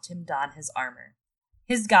squires helped him don his armor.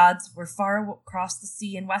 His gods were far across the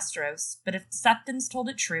sea in Westeros, but if the Septons told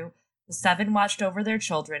it true, the Seven watched over their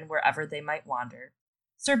children wherever they might wander.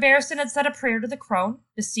 Sir Barristan had said a prayer to the crone,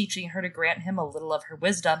 beseeching her to grant him a little of her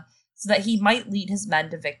wisdom, so that he might lead his men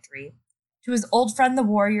to victory. To his old friend the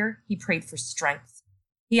warrior, he prayed for strength.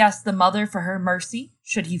 He asked the mother for her mercy,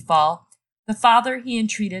 should he fall. The father he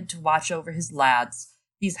entreated to watch over his lads,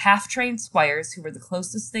 these half-trained squires who were the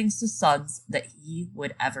closest things to sons that he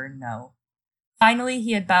would ever know. Finally,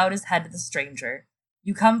 he had bowed his head to the stranger.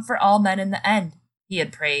 You come for all men in the end, he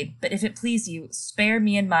had prayed, but if it please you, spare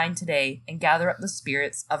me and mine today, and gather up the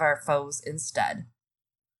spirits of our foes instead.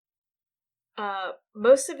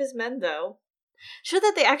 Most of his men, though, show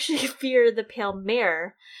that they actually fear the Pale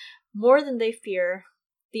Mare more than they fear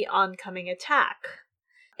the oncoming attack.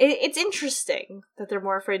 It's interesting that they're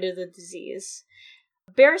more afraid of the disease.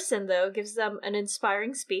 Barristan, though, gives them an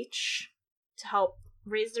inspiring speech to help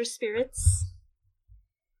raise their spirits.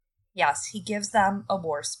 Yes, he gives them a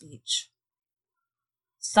war speech.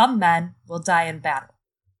 Some men will die in battle.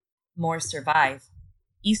 More survive.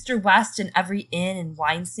 East or west, in every inn and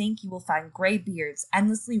wine sink, you will find gray beards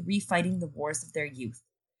endlessly refighting the wars of their youth.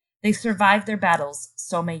 They survived their battles,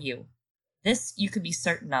 so may you. This you can be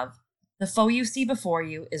certain of. The foe you see before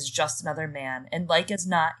you is just another man, and like as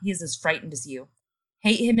not, he is as frightened as you.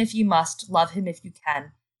 Hate him if you must, love him if you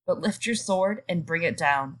can, but lift your sword and bring it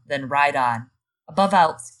down, then ride on. Above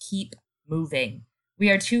else, keep moving. We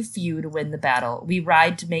are too few to win the battle. We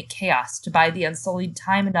ride to make chaos, to buy the Unsullied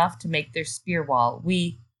time enough to make their spear wall.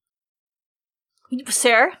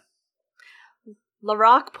 Sir,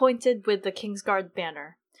 Larrock pointed with the Kingsguard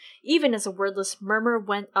banner, even as a wordless murmur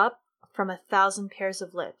went up from 1,000 pairs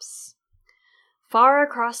of lips. Far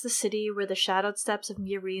across the city, where the shadowed steps of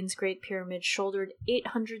Meereen's Great Pyramid shouldered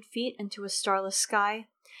 800 feet into a starless sky,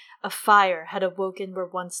 a fire had awoken where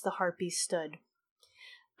once the Harpies stood.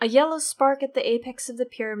 A yellow spark at the apex of the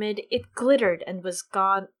pyramid, it glittered and was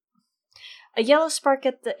gone. A yellow spark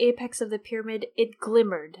at the apex of the pyramid, it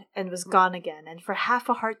glimmered and was gone again, and for half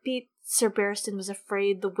a heartbeat, Sir Barristan was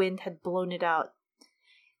afraid the wind had blown it out.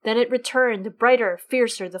 Then it returned, brighter,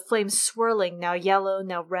 fiercer, the flames swirling, now yellow,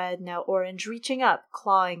 now red, now orange, reaching up,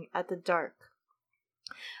 clawing at the dark.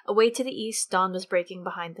 Away to the east, dawn was breaking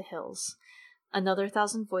behind the hills. Another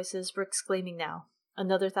 1,000 voices were exclaiming now.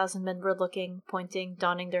 Another 1,000 men were looking, pointing,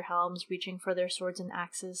 donning their helms, reaching for their swords and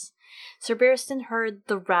axes. Sir Barristan heard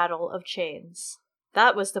the rattle of chains.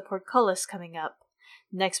 That was the portcullis coming up.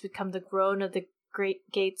 Next would come the groan of the great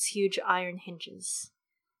gate's huge iron hinges.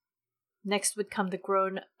 Next would come the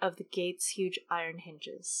groan of the gate's huge iron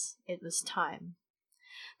hinges. It was time.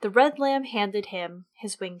 The Red Lamb handed him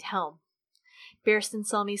his winged helm. Barristan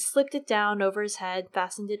Selmy slipped it down over his head,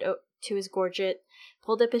 fastened it to his gorget,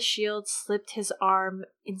 pulled up his shield, slipped his arm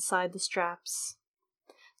inside the straps.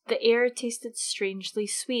 The air tasted strangely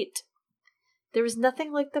sweet. There was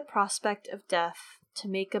nothing like the prospect of death to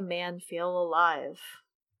make a man feel alive.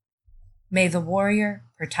 May the warrior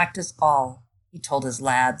protect us all, he told his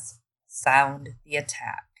lads. Sound the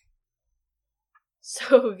attack.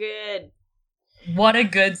 So good. What a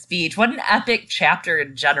good speech. What an epic chapter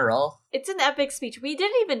in general. It's an epic speech. We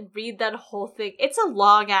didn't even read that whole thing. It's a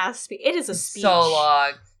long-ass speech. It is a speech. So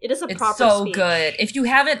long. It is a it's proper so speech. Good. If you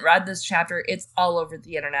haven't read this chapter, it's all over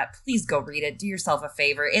the internet. Please go read it. Do yourself a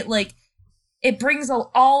favor. It brings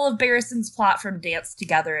all of Barristan's plot from Dance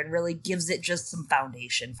together and really gives it just some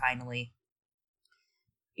foundation, finally.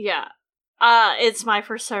 Yeah. It's my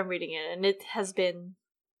first time reading it, and it has been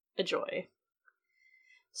a joy.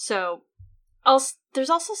 So, there's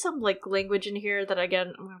also some, language in here that,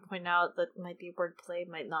 again, I'm going to point out that might be wordplay,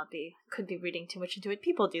 might not be. Could be reading too much into it.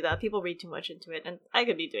 People do that. People read too much into it, and I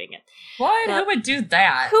could be doing it. What? Who would do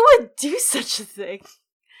that? Who would do such a thing?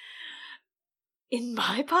 In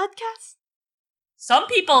my podcast? Some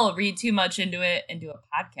people read too much into it and do a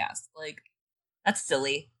podcast. That's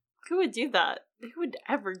silly. Who would do that? Who would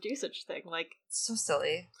ever do such a thing? So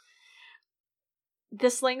silly.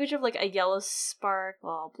 This language of, a yellow spark,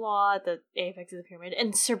 blah, blah, the apex of the pyramid,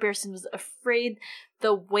 and Sir Barristan was afraid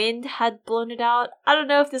the wind had blown it out. I don't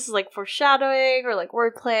know if this is, foreshadowing or,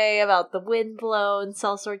 wordplay about the wind blown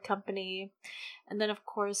Sellsword Company. And then, of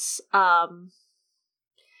course,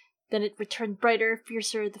 then it returned brighter,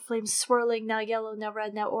 fiercer, the flames swirling, now yellow, now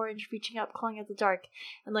red, now orange, reaching up, clawing at the dark.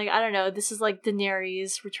 And, I don't know, this is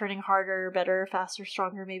Daenerys returning harder, better, faster,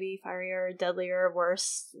 stronger, maybe, fierier, deadlier,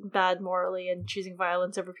 worse, bad morally, and choosing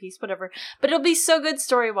violence over peace, whatever. But it'll be so good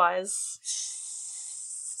story-wise.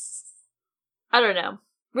 I don't know.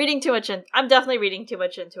 I'm definitely reading too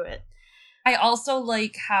much into it. I also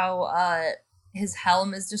like how his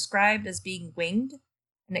helm is described as being winged.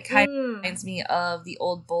 And it kind of reminds me of the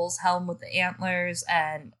old bull's helm with the antlers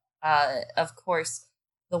and, of course,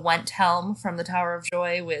 the Went helm from the Tower of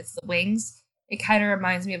Joy with the wings. It kind of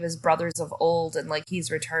reminds me of his brothers of old and, he's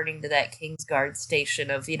returning to that Kingsguard station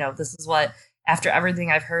of, this is what, after everything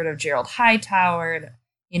I've heard of Gerald Hightower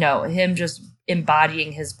and, him just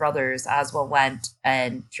embodying his brothers, Oswell Went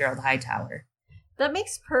and Gerald Hightower. That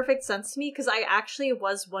makes perfect sense to me, because I actually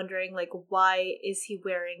was wondering, why is he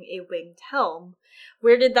wearing a winged helm?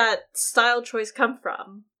 Where did that style choice come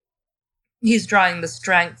from? He's drawing the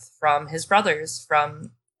strength from his brothers,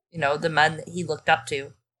 from, the men that he looked up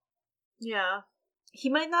to. Yeah. He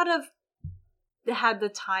might not have had the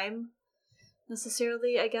time,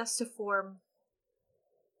 necessarily, I guess, to form...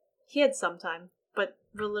 He had some time, but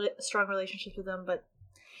strong relationships with them, but...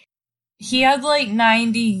 He had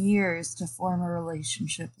 90 years to form a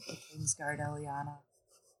relationship with the Kingsguard, Eliana.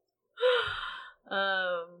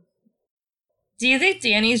 Do you think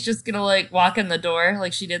Dany's just gonna walk in the door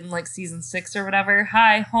like she did in season 6 or whatever?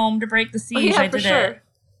 Hi, home to break the siege. Yeah, I did it.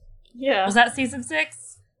 Yeah. Was that season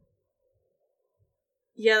 6?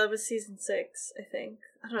 Yeah, that was season 6, I think.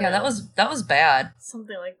 I don't know. Yeah, that was bad.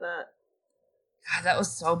 Something like that. God, that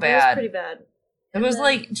was so bad. It was pretty bad. It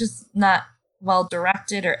was just not well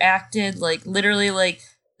directed or acted. Literally,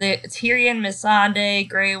 the Tyrion, Missandei,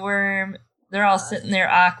 Grey Worm, they're all sitting there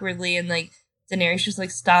awkwardly, and Daenerys just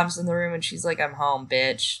stomps in the room, and she's I'm home,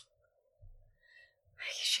 bitch.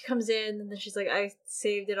 She comes in, and then she's I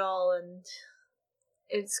saved it all, and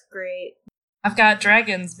it's great. I've got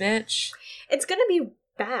dragons, bitch. It's gonna be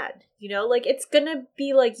bad, it's gonna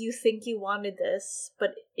be you think you wanted this,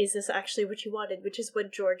 but is this actually what you wanted? Which is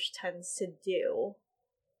what George tends to do.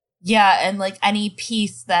 Yeah, and any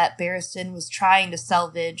piece that Barristan was trying to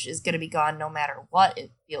salvage is going to be gone no matter what,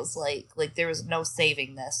 it feels like. There was no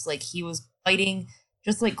saving this. He was fighting,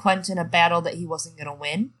 just like Quentyn, a battle that he wasn't going to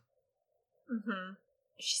win. Mm-hmm.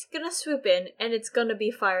 she's gonna swoop in, and it's gonna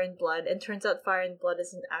be Fire and Blood, and turns out Fire and Blood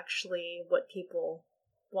isn't actually what people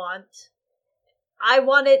want. I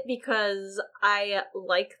want it because I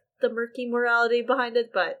like the murky morality behind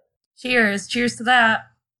it, but... Cheers to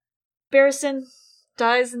that. Barristan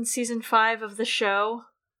dies in season 5 of the show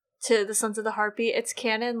to the Sons of the Harpy. It's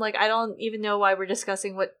canon. Like, I don't even know why we're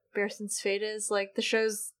discussing what Barristan's fate is. Like, the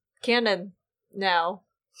show's canon now.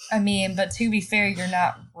 I mean, but to be fair, you're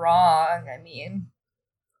not wrong. I mean,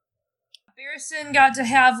 Barristan got to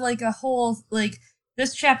have, like, a whole, like,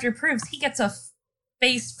 this chapter proves he gets a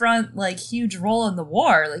face front, like, huge role in the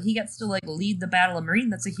war. Like, he gets to, like, lead the Battle of Meereen.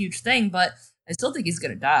 That's a huge thing, but I still think he's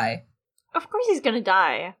gonna die. Of course he's gonna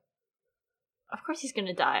die. Of course he's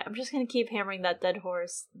gonna die. I'm just gonna keep hammering that dead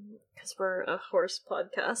horse, because we're a horse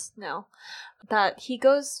podcast now, that he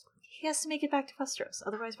has to make it back to Westeros.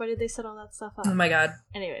 Otherwise, why did they set all that stuff up? Oh my god.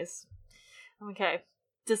 Anyways. Okay.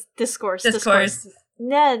 Discourse.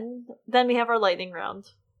 Then we have our lightning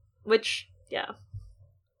round. Which, yeah.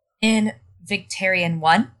 In Victarion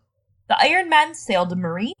 1, the Iron Men sailed to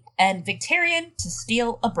Meereen and Victarion to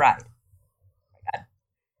steal a bride.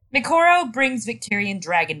 Moqorro brings Victarion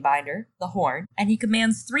Dragonbinder, the horn, and he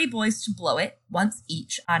commands 3 boys to blow it, once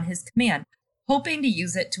each, on his command, hoping to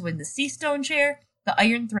use it to win the Sea Stone Chair, the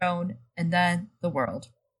Iron Throne, and then the world.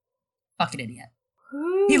 Fucking idiot.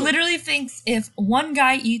 Ooh. He literally thinks if one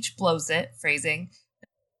guy each blows it, phrasing,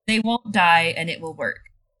 they won't die and it will work.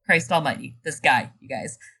 Christ almighty, this guy, you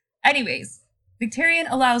guys. Anyways, Victarion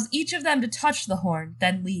allows each of them to touch the horn,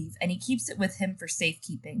 then leave, and he keeps it with him for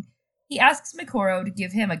safekeeping. He asks Moqorro to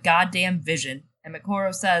give him a goddamn vision, and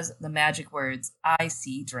Moqorro says the magic words, "I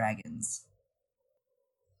see dragons."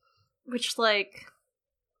 Which, like,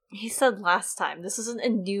 he said last time, this isn't a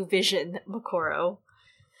new vision, Moqorro.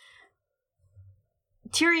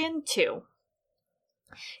 Tyrion 2.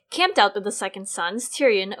 Camped out with the Second Sons,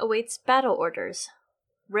 Tyrion awaits battle orders.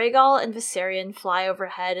 Rhaegal and Viserion fly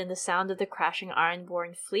overhead in the sound of the crashing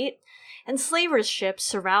Ironborn fleet, and slavers' ships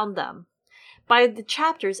surround them. By the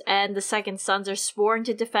chapter's end, the Second Sons are sworn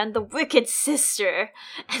to defend the Wicked Sister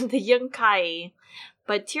and the Yunkai,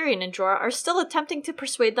 but Tyrion and Jorah are still attempting to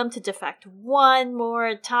persuade them to defect one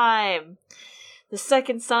more time. The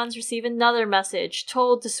Second Sons receive another message,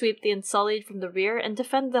 told to sweep the Unsullied from the rear and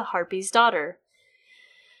defend the Harpy's daughter.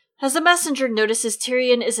 As the messenger notices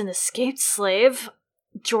Tyrion is an escaped slave,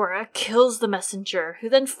 Jorah kills the messenger, who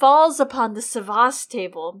then falls upon the Savas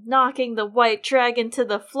table, knocking the white dragon to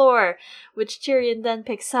the floor, which Tyrion then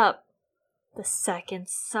picks up. The Second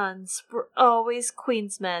Sons were always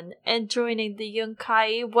Queensmen, and joining the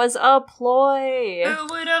Yunkai was a ploy. Who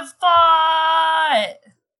would have thought?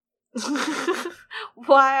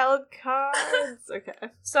 Wild cards. Okay.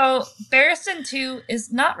 So, Barristan 2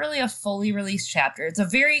 is not really a fully released chapter. It's a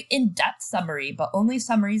very in-depth summary, but only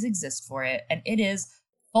summaries exist for it, and it is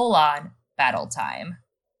full-on battle time.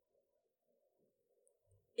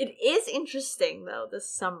 It is interesting, though, this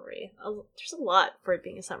summary. There's a lot for it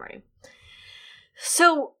being a summary.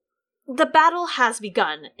 So, the battle has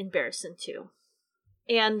begun in Barristan 2.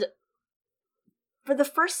 And for the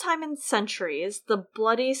first time in centuries, the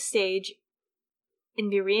bloody stage in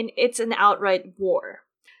Meereen, it's an outright war.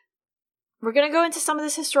 We're going to go into some of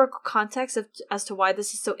this historical context as to why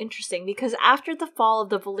this is so interesting, because after the fall of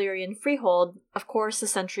the Valyrian Freehold, of course, the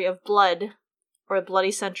Century of Blood, or a Bloody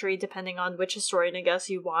Century, depending on which historian I guess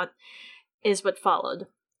you want, is what followed.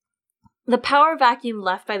 The power vacuum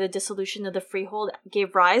left by the dissolution of the Freehold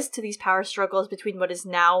gave rise to these power struggles between what is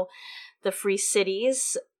now the Free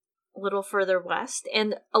Cities, a little further west,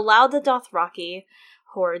 and allowed the Dothraki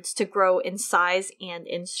hordes to grow in size and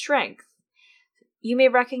in strength. You may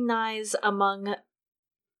recognize among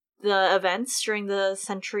the events during the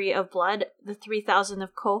Century of Blood the 3,000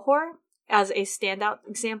 of Qohor as a standout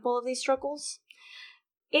example of these struggles.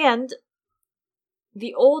 And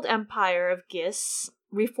the old empire of Gis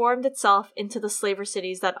reformed itself into the slaver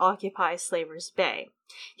cities that occupy Slaver's Bay.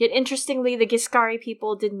 Yet interestingly, the Giscari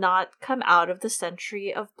people did not come out of the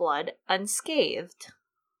Century of Blood unscathed.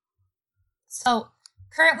 So,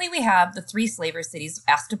 currently we have the 3 slaver cities of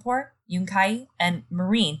Astapor, Yunkai, and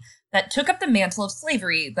Meereen that took up the mantle of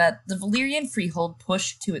slavery that the Valyrian Freehold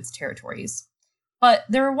pushed to its territories. But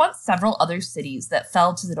there were once several other cities that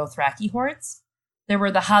fell to the Dothraki hordes. There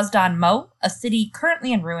were the Hazdan Mo, a city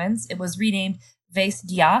currently in ruins. It was renamed Vaes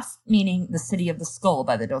Diaf, meaning the City of the Skull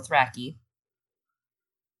by the Dothraki.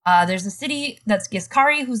 There's a city that's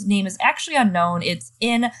Giscari, whose name is actually unknown. It's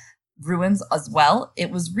in ruins as well.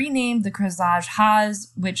 It was renamed the Krasaj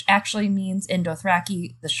Haz, which actually means in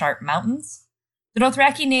Dothraki, the Sharp Mountains. The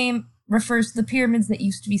Dothraki name refers to the pyramids that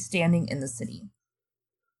used to be standing in the city.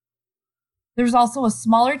 There's also a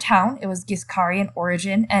smaller town. It was Giscari in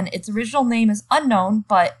origin, and its original name is unknown,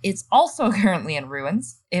 but it's also currently in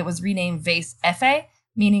ruins. It was renamed Vase Efe,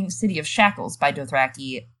 meaning City of Shackles, by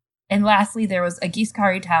Dothraki. And lastly, there was a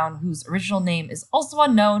Giscari town whose original name is also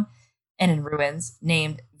unknown and in ruins,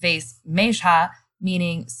 named Vase Mejha,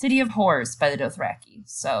 meaning City of Horrors, by the Dothraki.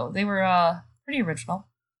 So they were pretty original,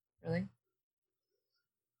 really.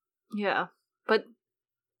 Yeah, but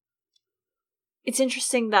it's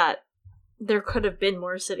interesting that there could have been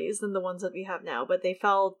more cities than the ones that we have now, but they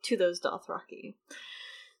fell to those Dothraki.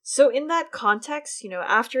 So in that context,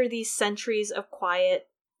 after these centuries of quiet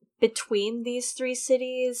between these three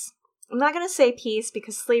cities, I'm not going to say peace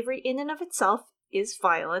because slavery in and of itself is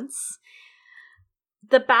violence.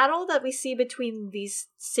 The battle that we see between these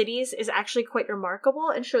cities is actually quite remarkable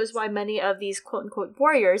and shows why many of these quote-unquote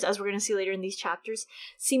warriors, as we're going to see later in these chapters,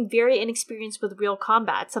 seem very inexperienced with real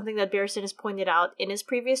combat, something that Barristan has pointed out in his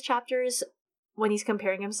previous chapters when he's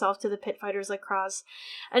comparing himself to the pit fighters like Kraz.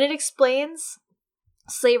 And it explains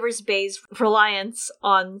Slavers Bay's reliance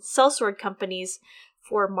on sellsword companies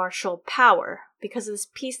for martial power. Because of this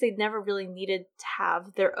peace, they never really needed to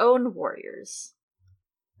have their own warriors.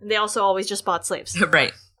 And they also always just bought slaves.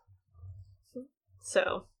 Right.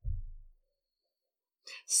 So.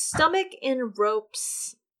 Stomach in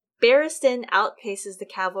ropes. Barristan outpaces the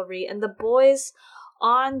cavalry and the boys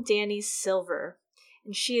on Dany's silver.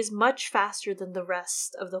 And she is much faster than the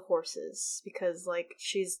rest of the horses. Because,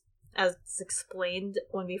 she's, as explained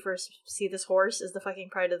when we first see this horse, is the fucking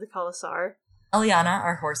pride of the Khalasar. Eliana,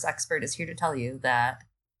 our horse expert, is here to tell you that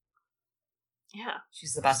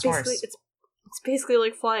she's the best horse. It's basically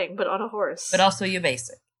like flying, but on a horse. But also you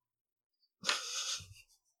basic.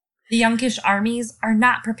 The Yunkish armies are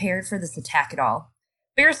not prepared for this attack at all.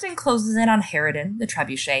 Barristan closes in on Harridan, the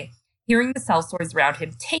trebuchet, hearing the sellswords around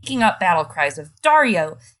him taking up battle cries of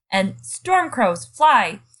Dario and Stormcrows,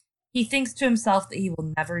 fly. He thinks to himself that he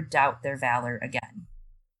will never doubt their valor again.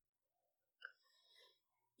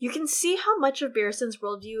 You can see how much of Barristan's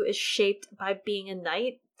worldview is shaped by being a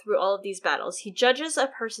knight through all of these battles. He judges a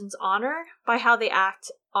person's honor by how they act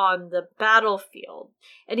on the battlefield.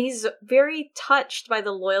 And he's very touched by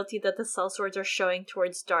the loyalty that the sellswords are showing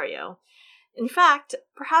towards Dario. In fact,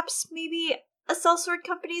 perhaps maybe a sellsword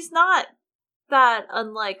company is not that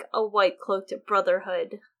unlike a white-cloaked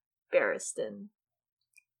brotherhood, Barristan.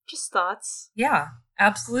 Just thoughts. Yeah,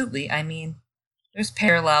 absolutely. I mean, there's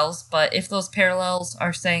parallels, but if those parallels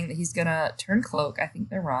are saying that he's gonna turn cloak, I think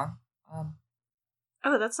they're wrong.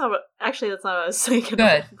 That's not what I was saying.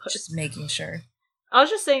 Good, just making sure. I was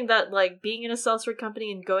just saying that, being in a sellsword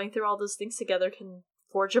company and going through all those things together can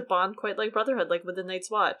forge a bond quite like brotherhood, like with the Night's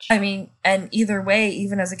Watch. I mean, and either way,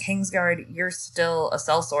 even as a Kingsguard, you're still a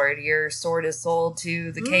sellsword. Your sword is sold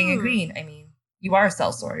to the King and Queen. I mean, you are a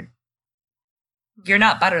sellsword. You're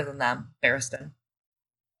not better than them, Barristan.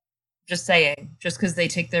 Just saying. Just because they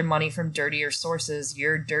take their money from dirtier sources,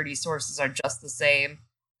 your dirty sources are just the same.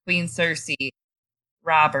 Queen Cersei,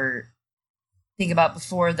 Robert, think about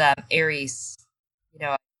before them, Aerys.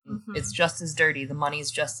 It's just as dirty. The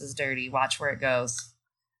money's just as dirty. Watch where it goes.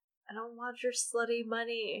 I don't want your slutty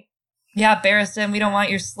money. Yeah, Barristan, we don't want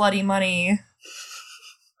your slutty money.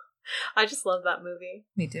 I just love that movie.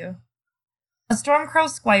 Me too. A Stormcrow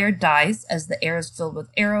squire dies as the air is filled with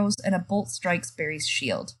arrows and a bolt strikes Barry's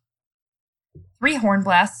shield. 3 horn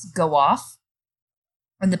blasts go off,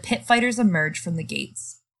 and the pit fighters emerge from the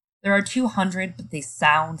gates. There are 200, but they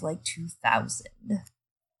sound like 2,000.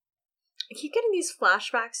 I keep getting these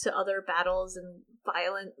flashbacks to other battles and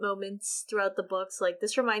violent moments throughout the books.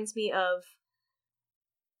 This reminds me of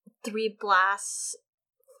 3 blasts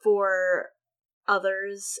for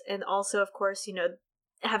others, and also, of course,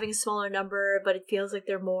 having a smaller number, but it feels like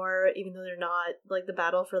they're more, even though they're not, like the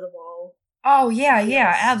battle for the wall. Oh,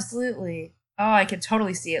 yeah, absolutely. Oh, I could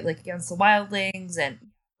totally see it, against the wildlings and...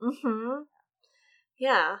 Mm-hmm.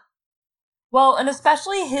 Yeah. Well, and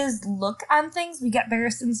especially his look on things. We get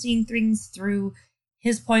Barristan seeing things through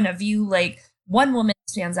his point of view. One woman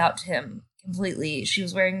stands out to him completely. She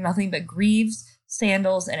was wearing nothing but greaves,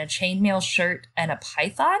 sandals, and a chainmail shirt, and a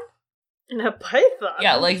python. And a python?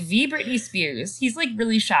 Yeah, V. Britney Spears. He's,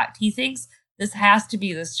 really shocked. He thinks this has to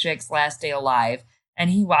be this chick's last day alive, and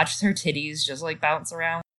he watches her titties just, bounce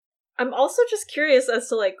around. I'm also just curious as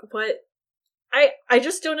to, what... I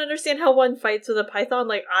just don't understand how one fights with a python.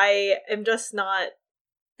 I am just not...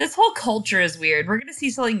 This whole culture is weird. We're going to see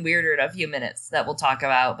something weirder in a few minutes that we'll talk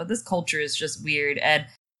about, but this culture is just weird, and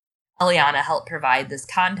Eliana helped provide this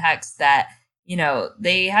context that,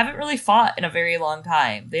 they haven't really fought in a very long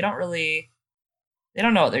time. They don't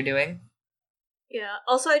know what they're doing. Yeah.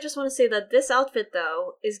 Also, I just want to say that this outfit,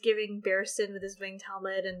 though, is giving Barristan with his winged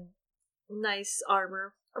helmet and nice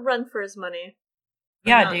armor a run for his money.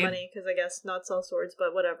 Yeah, not dude. money, because I guess not sell swords,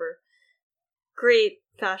 but whatever. Great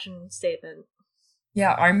fashion statement.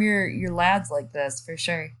 Yeah, arm your lads like this, for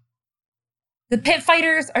sure. The pit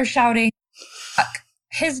fighters are shouting,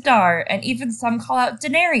 Hisdar, and even some call out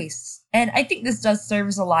Daenerys. And I think this does serve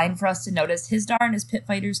as a line for us to notice Hisdar and his pit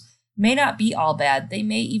fighters may not be all bad. They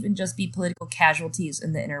may even just be political casualties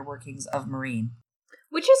in the inner workings of Meereen.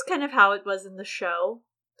 Which is kind of how it was in the show.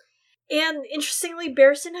 And interestingly,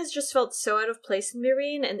 Barristan has just felt so out of place in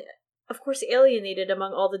Meereen, and of course alienated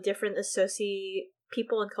among all the different Associ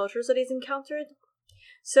people and cultures that he's encountered.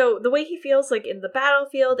 So the way he feels like in the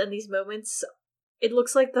battlefield and these moments, it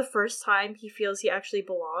looks like the first time he feels he actually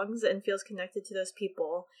belongs and feels connected to those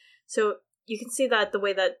people. So you can see that the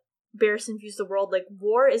way that Barristan views the world, like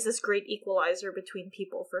war is this great equalizer between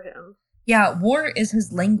people for him. Yeah, war is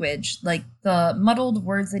his language. Like, the muddled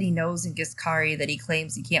words that he knows in Giscari that he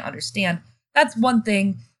claims he can't understand, that's one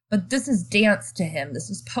thing, but this is dance to him.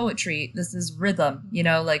 This is poetry. This is rhythm. You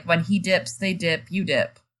know, like, when he dips, they dip, you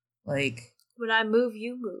dip. Like... when I move,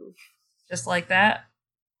 you move. Just like that?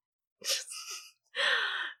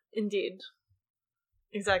 Indeed.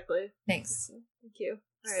 Exactly. Thanks. Thank you.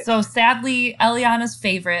 All right. So, sadly, Eliana's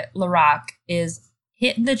favorite, Lerac, is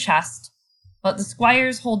hit in the chest, but the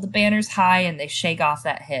squires hold the banners high and they shake off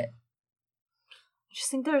that hit. I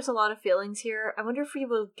just think there's a lot of feelings here. I wonder if we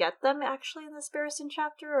will get them actually in this Barristan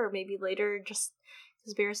chapter, or maybe later, just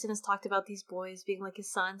because Barristan has talked about these boys being like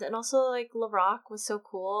his sons. And also, like, Lerac was so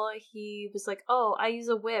cool. He was like, oh, I use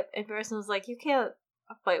a whip. And Barristan was like, you can't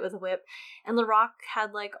fight with a whip. And Lerac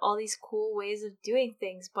had, like, all these cool ways of doing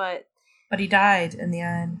things, but he died in the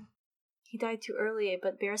end. He died too early,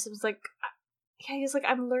 but Barristan was like, yeah, he was like,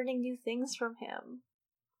 I'm learning new things from him.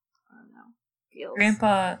 I don't know. Feels.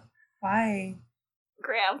 Grandpa, why?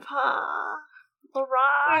 Grandpa. The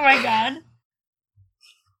Rock. Oh my god.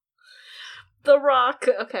 The Rock.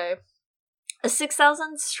 Okay. A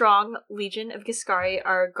 6,000 strong legion of Giscari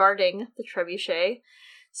are guarding the trebuchet.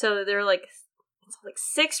 So they're like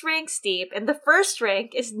 6 ranks deep, and the first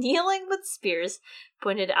rank is kneeling with spears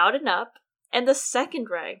pointed out and up, and the second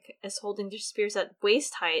rank is holding their spears at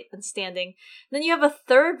waist height and standing. And then you have a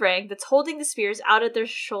third rank that's holding the spears out at their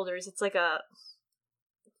shoulders. It's like a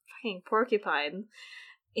fucking porcupine.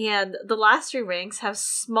 And the last 3 ranks have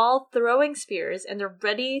small throwing spears, and they're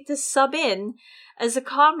ready to sub in as the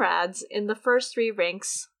comrades in the first 3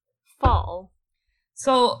 ranks fall.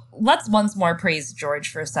 So let's once more praise George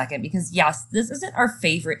for a second, because yes, this isn't our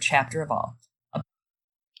favorite chapter of all.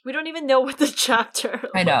 We don't even know what the chapter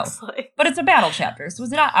looks like. But it's a battle chapter, so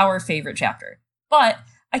it's not our favorite chapter. But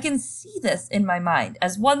I can see this in my mind.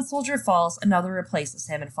 As one soldier falls, another replaces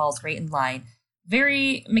him and falls right in line,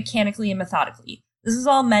 very mechanically and methodically. This is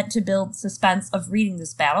all meant to build suspense of reading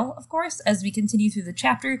this battle, of course. As we continue through the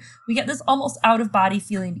chapter, we get this almost out-of-body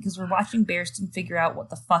feeling because we're watching Barristan figure out what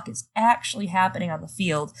the fuck is actually happening on the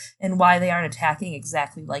field and why they aren't attacking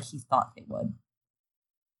exactly like he thought they would.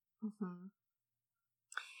 Mm-hmm.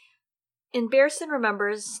 And Barristan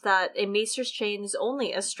remembers that a maester's chain is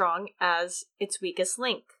only as strong as its weakest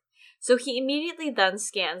link. So he immediately then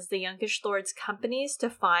scans the Yunkish Lord's companies to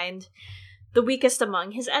find the weakest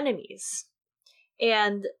among his enemies.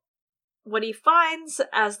 And what he finds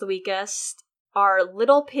as the weakest are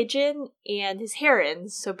Little Pigeon and his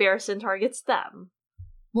herons, so Barristan targets them.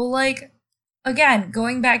 Well, like, again,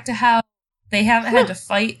 going back to how they haven't had to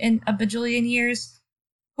fight in a bajillion years,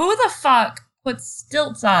 who the fuck puts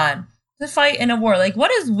stilts on to fight in a war? Like,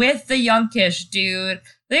 what is with the Yunkish, dude?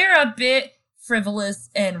 They're a bit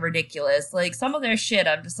frivolous and ridiculous. Like, some of their shit,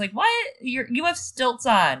 I'm just like, what? You have stilts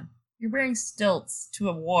on. You're wearing stilts to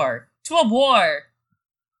a war. To a war!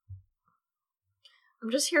 I'm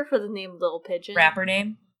just here for the name Little Pigeon. Rapper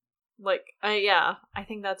name? Like, yeah, I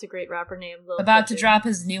think that's a great rapper name, Little About Pigeon. to drop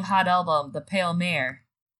his new hot album, The Pale Mare.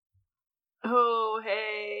 Oh,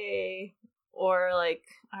 hey. Or, like,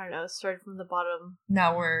 I don't know, started from the bottom.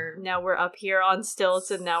 Now we're up here on stilts,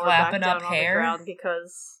 and now we're back down on hair. the ground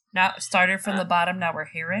because... Now started from the bottom, now we're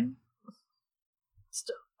hearing?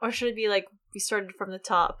 Or should it be like, we started from the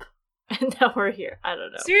top, and now we're here? I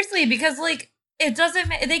don't know. Seriously, because, like, it doesn't...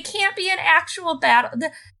 They can't be an actual battle.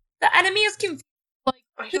 The enemy is confused for,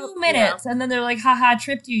 like, 2 minutes, and then they're like, haha,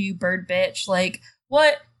 tripped you bird bitch. Like,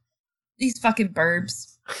 what? These fucking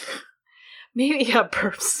burbs. Maybe, yeah,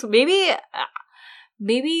 burps.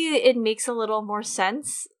 Maybe it makes a little more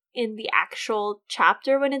sense in the actual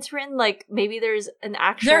chapter when it's written. Like, maybe there's an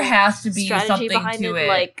actual there has to be strategy something behind to it, it,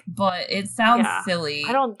 like, but it sounds yeah, silly.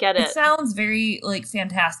 I don't get it. It sounds very, like,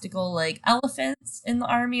 fantastical. Like, elephants in the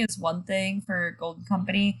army is one thing for Golden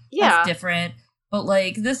Company. Yeah. That's different. But,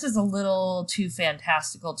 like, this is a little too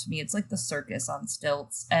fantastical to me. It's like the circus on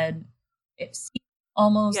stilts. And it seems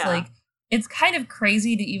almost like it's kind of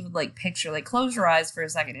crazy to even, like, picture. Like, close your eyes for a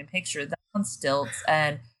second and picture that on stilts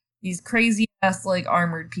and these crazy ass, like,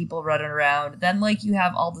 armored people running around. Then, like, you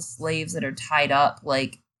have all the slaves that are tied up,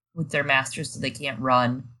 like, with their masters so they can't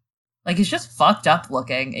run. Like, it's just fucked up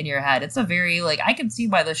looking in your head. It's a very, like, I can see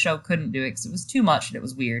why the show couldn't do it because it was too much and it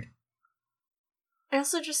was weird. I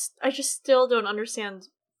just still don't understand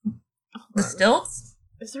the stilts.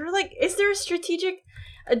 Is there a strategic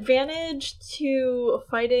advantage to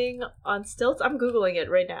fighting on stilts? I'm Googling it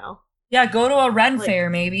right now. Yeah, go to a Ren fair,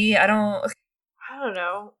 maybe. I don't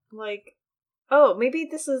know. Like, oh, maybe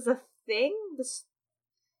this is a thing?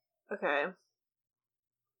 Okay.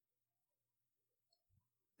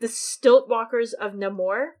 The Stilt Walkers of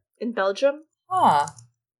Namur in Belgium. Huh.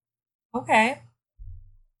 Okay.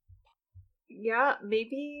 Yeah,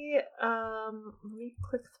 maybe, let me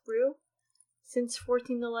click through. Since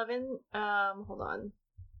 1411, hold on.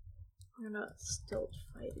 I'm not stilt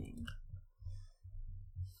fighting.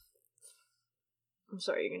 I'm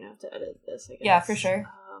sorry, you're gonna have to edit this, I guess. Yeah, for sure.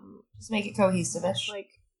 Just make it cohesive-ish. Like,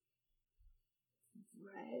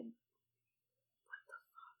 red. What the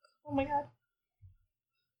fuck? Oh my god.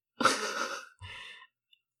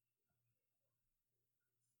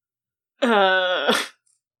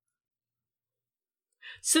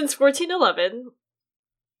 Since 1411.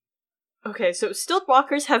 Okay, so stilt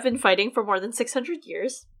walkers have been fighting for more than 600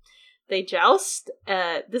 years. They joust.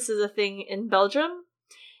 This is a thing in Belgium.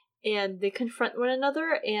 And they confront one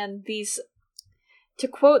another. And these, to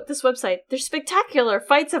quote this website, their spectacular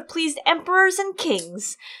fights have pleased emperors and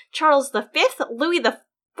kings. Charles V, Louis XIV,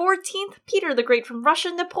 Peter the Great from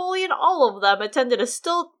Russia, Napoleon, all of them attended a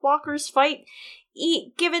stilt walkers fight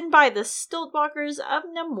given by the stilt walkers of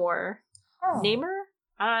Namur. Oh. Namur?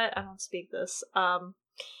 I don't speak this.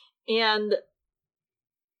 And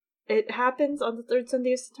it happens on the third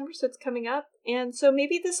Sunday of September, so it's coming up. And so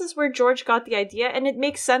maybe this is where George got the idea, and it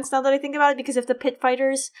makes sense now that I think about it, because if the pit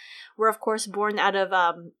fighters were, of course, born out of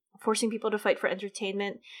forcing people to fight for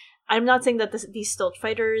entertainment, I'm not saying that these stilt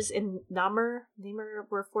fighters in Namur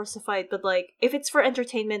were forced to fight, but, like, if it's for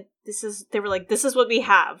entertainment, they were like, this is what we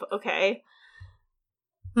have, okay?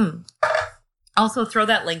 Also, throw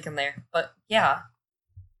that link in there. But, yeah.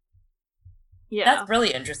 Yeah. That's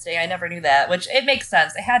really interesting. I never knew that, which it makes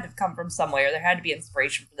sense. It had to come from somewhere. There had to be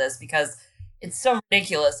inspiration for this because it's so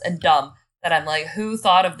ridiculous and dumb that I'm like, who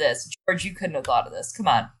thought of this? George, you couldn't have thought of this. Come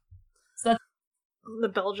on. So the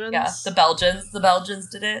Belgians? Yeah, the Belgians. The Belgians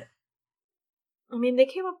did it. I mean, they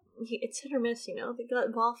came up, it's hit or miss, you know? They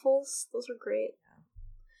got waffles. Those are great.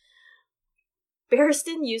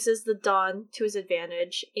 Barristan uses the dawn to his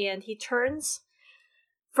advantage, and he turns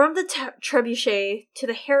from the trebuchet to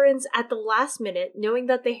the herons at the last minute, knowing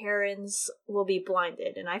that the herons will be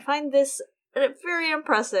blinded. And I find this very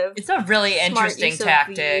impressive. It's a really interesting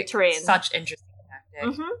tactic. Such interesting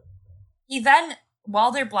tactic. Mm-hmm. He then,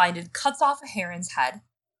 while they're blinded, cuts off a heron's head,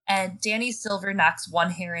 and Danny Silver knocks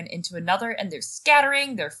one heron into another, and they're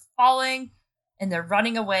scattering, they're falling, and they're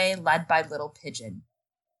running away, led by Little Pigeon.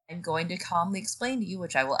 I'm going to calmly explain to you,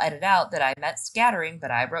 which I will edit out, that I meant scattering,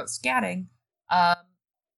 but I wrote scatting.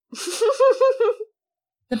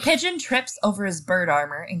 The pigeon trips over his bird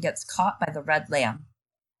armor and gets caught by the red lamb.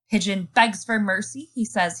 Pigeon begs for mercy. He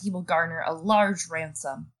says he will garner a large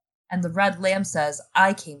ransom. And the red lamb says,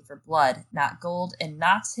 I came for blood, not gold, and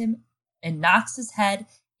knocks his head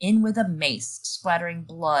in with a mace, splattering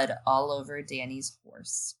blood all over Danny's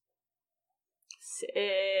horse.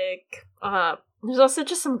 Sick. There's also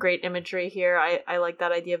just some great imagery here. I like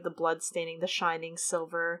that idea of the blood staining the shining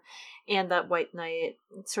silver and that white night.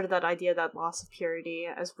 Sort of that idea of that loss of purity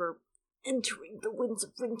as we're entering the winds of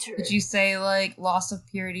winter. Did you say, like, loss of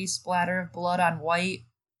purity, splatter of blood on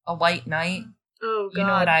a white night? Oh, God. You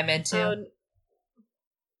know what I'm into.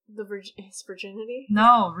 His virginity?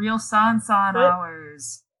 No, real Sansan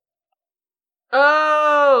hours.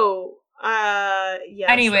 Oh! Yes.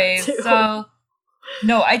 Anyways, so...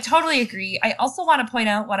 No, I totally agree. I also want to point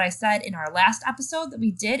out what I said in our last episode that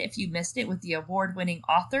we did, if you missed it, with the award-winning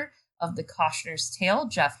author of The Cautioner's Tale,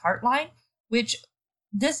 Jeff Hartline, which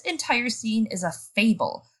this entire scene is a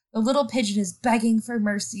fable. The little pigeon is begging for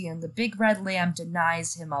mercy, and the big red lamb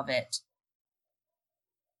denies him of it.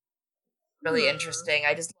 Really interesting.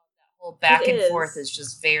 I just love that whole back and forth is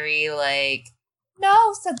just very, like,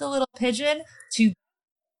 no, said the little pigeon, to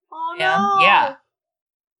Oh And, no! yeah.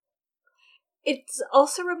 It's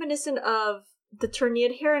also reminiscent of the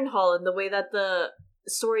Terniad Harrenhal and the way that the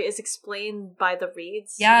story is explained by the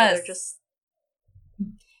reeds. Yes. They're just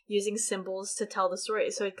using symbols to tell the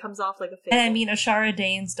story, so it comes off like a fable. And I mean, Ashara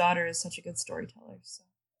Dane's daughter is such a good storyteller. So.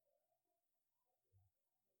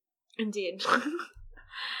 Indeed.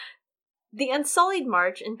 The Unsullied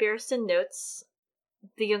March in Barristan notes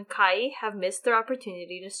the Yunkai have missed their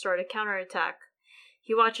opportunity to start a counterattack.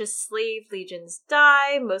 He watches slave legions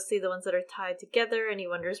die, mostly the ones that are tied together, and he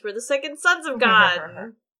wonders where the second sons have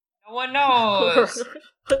gone. No one knows.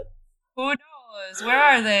 Who knows? Where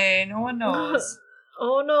are they? No one knows.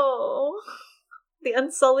 Oh no. The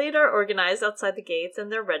Unsullied are organized outside the gates,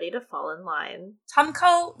 and they're ready to fall in line.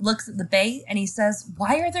 Tumco looks at the bay, and he says,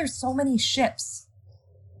 "Why are there so many ships?"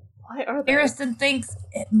 Why are they? Barristan thinks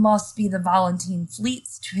it must be the Volantene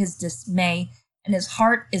fleets to his dismay, and his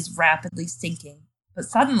heart is rapidly sinking. But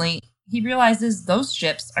suddenly, he realizes those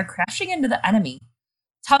ships are crashing into the enemy.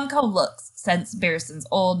 Tumco looks, since Barristan's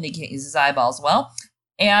old and he can't use his eyeballs well,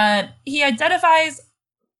 and he identifies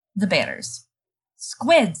the banners.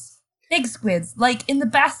 Squids. Big squids, like in the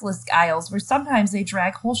Basilisk Isles, where sometimes they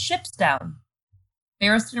drag whole ships down.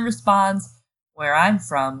 Barristan responds, "Where I'm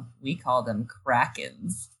from, we call them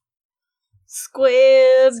krakens."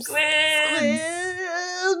 Squibs! Squibs!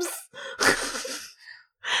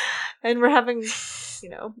 And we're having,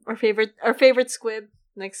 our favorite squib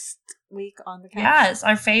next week on the couch. Yes,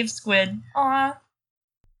 our fave squid. Aww.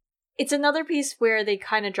 It's another piece where they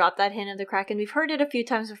kind of drop that hint of the Kraken. We've heard it a few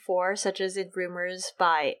times before, such as in Rumors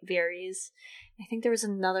by Varys. I think there was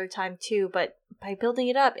another time too, but by building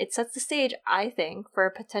it up, it sets the stage, I think, for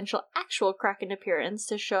a potential actual Kraken appearance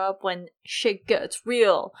to show up when shit gets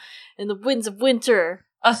real in the winds of winter.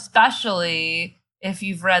 Especially if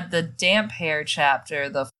you've read the Damp Hair chapter,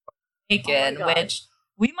 The Forsaken, which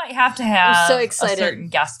we might have to have so excited. A certain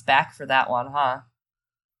guest back for that one, huh?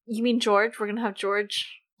 You mean George? We're gonna have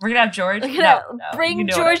George. We're gonna have George? No, bring you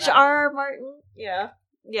know George R. Martin.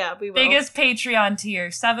 Yeah, we will. Biggest Patreon tier,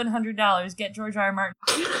 $700. Get George R. Martin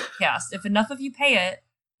podcast. If enough of you pay it,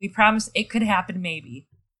 we promise it could happen maybe.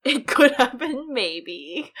 It could happen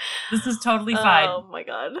maybe. This is totally fine. Oh my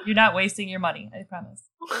god. You're not wasting your money, I promise.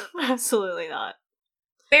 Absolutely not.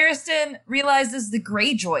 Barristan realizes the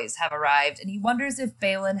Greyjoys have arrived, and he wonders if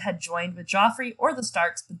Balon had joined with Joffrey or the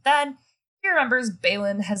Starks, but then he remembers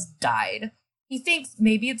Balon has died. He thinks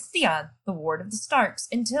maybe it's Theon, the ward of the Starks,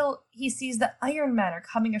 until he sees the Iron Men are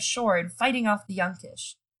coming ashore and fighting off the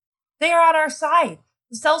Yunkish. They are on our side.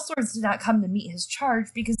 The sellswords did not come to meet his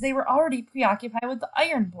charge because they were already preoccupied with the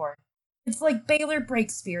Ironborn. It's like Baelor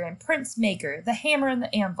Breakspear and Prince Maker, the hammer and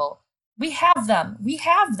the anvil. We have them! We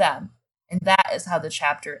have them! And that is how the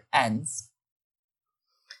chapter ends.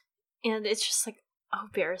 And it's just like, oh,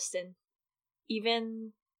 Barristan.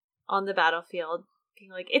 Even on the battlefield,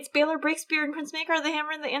 being like, it's Baelor Breakspear and Prince Maker, the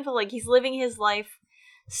hammer and the anvil. Like, he's living his life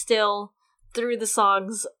still through the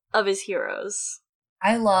songs of his heroes.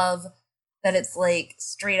 I love that it's like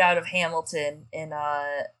straight out of Hamilton in,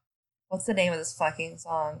 what's the name of this fucking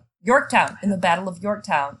song? Yorktown, in the Battle of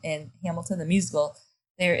Yorktown in Hamilton the musical.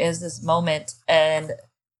 There is this moment, and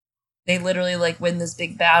they literally like win this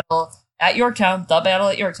big battle at Yorktown, the battle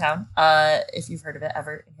at Yorktown, if you've heard of it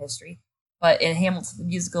ever in history. But in Hamilton the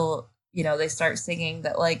musical, they start singing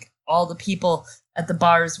that like all the people at the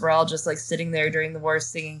bars were all just like sitting there during the war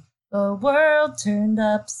singing, "The world turned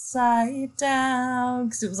upside down."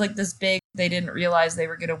 Because it was like this big, they didn't realize they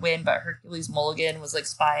were going to win, but Hercules Mulligan was like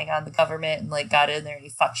spying on the government and like got in there and he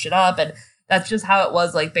fucked shit up. And that's just how it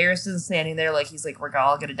was. Like Barristan's standing there like he's like, "We're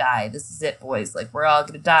all going to die. This is it, boys. Like we're all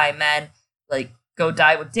going to die, men. Like go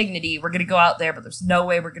die with dignity. We're going to go out there, but there's no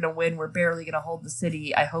way we're going to win. We're barely going to hold the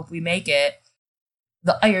city. I hope we make it."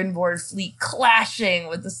 The Ironborn fleet clashing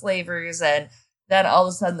with the slavers, and then all of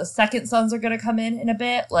a sudden the second sons are going to come in a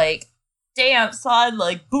bit. Like, damn, son,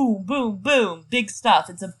 like, boom, boom, boom, big stuff.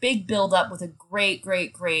 It's a big build-up with a great,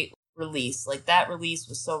 great, great release. Like, that release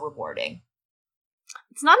was so rewarding.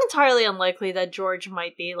 It's not entirely unlikely that George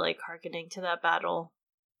might be, like, hearkening to that battle.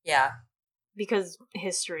 Yeah. Because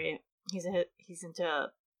history. He's into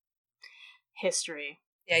history.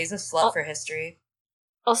 Yeah, he's a slut for history.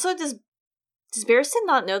 Also, does Barristan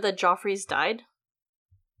not know that Joffrey's died?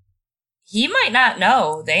 He might not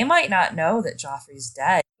know. They might not know that Joffrey's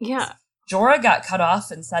dead. Yeah. Jorah got cut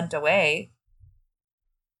off and sent away.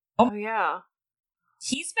 Oh, yeah.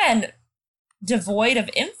 He's been devoid of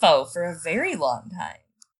info for a very long time.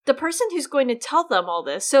 The person who's going to tell them all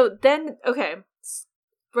this, so then, okay,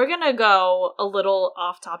 we're going to go a little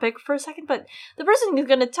off topic for a second, but the person who's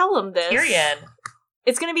going to tell them this... Tyrion.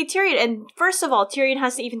 it's going to be Tyrion. And first of all, Tyrion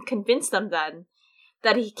has to even convince them then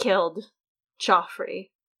that he killed Joffrey.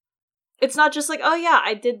 It's not just like, oh yeah,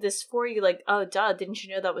 I did this for you. Like, oh duh, didn't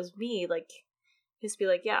you know that was me? Like, just be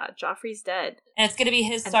like, yeah, Joffrey's dead. And it's going to be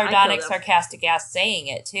his sardonic, sarcastic ass saying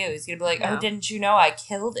it, too. He's going to be like, oh, didn't you know I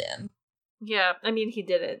killed him? Yeah, I mean, he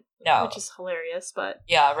didn't. No. Which is hilarious, but...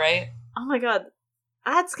 Yeah, right? Oh my god.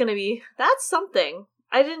 That's something.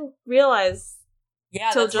 I didn't realize...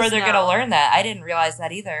 Yeah, that's where they're going to learn that. I didn't realize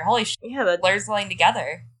that either. Holy shit. Yeah, that... Blair's lying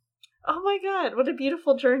together. Oh my god, what a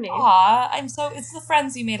beautiful journey. Aw, it's the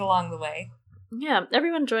friends you made along the way. Yeah,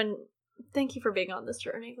 everyone join... Thank you for being on this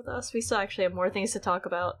journey with us. We still actually have more things to talk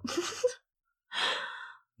about.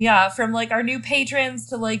 Yeah, from like our new patrons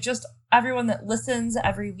to like just everyone that listens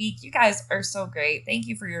every week. You guys are so great. Thank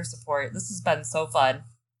you for your support. This has been so fun.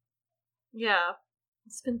 Yeah,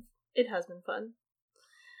 it has been fun.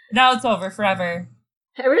 Now it's over forever.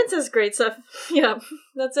 Everyone says great stuff. Yeah,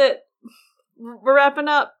 that's it. We're wrapping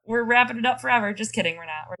up. We're wrapping it up forever. Just kidding, we're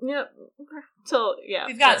not. Yep. So, yeah.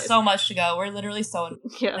 We've got so much to go. We're literally so...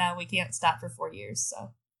 Yeah. Now we can't stop for 4 years,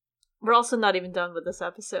 so... We're also not even done with this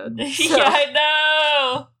episode. So. Yeah, I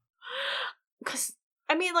know! Because,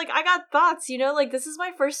 I mean, like, I got thoughts, you know? Like, this is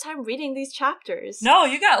my first time reading these chapters. No,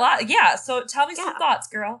 you got a lot. Yeah, so tell me some thoughts,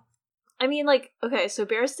 girl. I mean, like, okay, so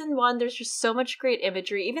Barristan 1, there's just so much great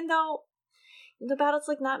imagery, even though the battle's,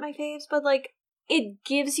 like, not my faves, but, like, it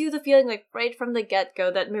gives you the feeling, like, right from the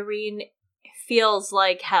get-go that Meereen feels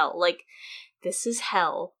like hell. Like, this is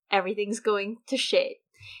hell. Everything's going to shit.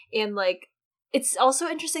 And, like, it's also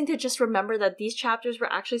interesting to just remember that these chapters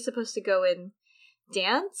were actually supposed to go in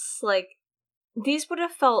dance. Like, these would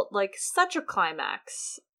have felt like such a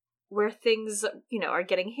climax where things, you know, are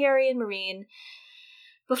getting hairy and Meereen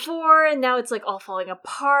before, and now it's like all falling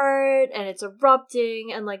apart and it's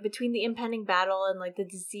erupting, and like between the impending battle and like the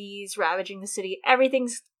disease ravaging the city,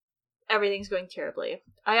 everything's going terribly.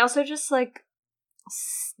 I also just like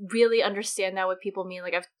really understand now what people mean.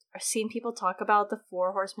 Like, I've seen people talk about the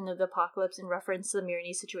 4 horsemen of the apocalypse in reference to the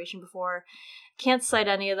Myrni situation before. Can't cite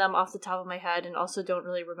any of them off the top of my head, and also don't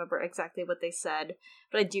really remember exactly what they said,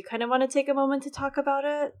 but I do kind of want to take a moment to talk about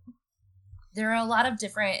it. There are a lot of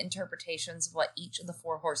different interpretations of what each of the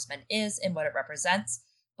 4 horsemen is and what it represents,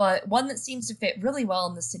 but one that seems to fit really well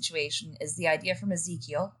in this situation is the idea from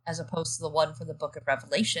Ezekiel, as opposed to the one from the Book of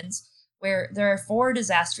Revelations, where there are 4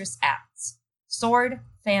 disastrous acts: sword,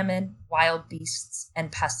 famine, wild beasts,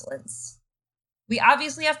 and pestilence. We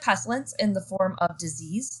obviously have pestilence in the form of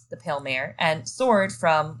disease, the pale mare, and sword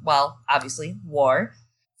from, well, obviously, war.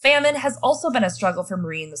 Famine has also been a struggle for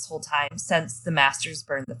Meereen this whole time, since the Masters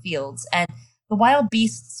burned the fields, and the wild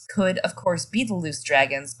beasts could, of course, be the loose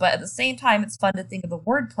dragons, but at the same time, it's fun to think of the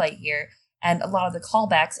wordplay here, and a lot of the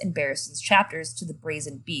callbacks in Barristan's chapters to the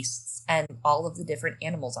brazen beasts, and all of the different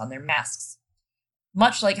animals on their masks.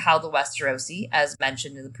 Much like how the Westerosi, as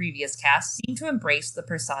mentioned in the previous cast, seem to embrace the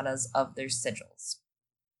personas of their sigils.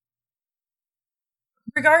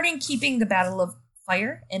 Regarding keeping the Battle of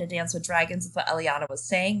Fire in A Dance with Dragons, with what Eliana was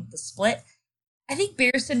saying, the split, I think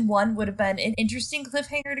Barristan 1 would have been an interesting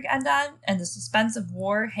cliffhanger to end on, and the suspense of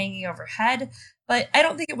war hanging overhead, but I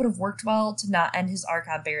don't think it would have worked well to not end his arc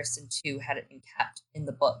on Barristan 2 had it been kept in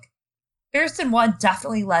the book. Barristan 1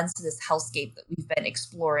 definitely lends to this hellscape that we've been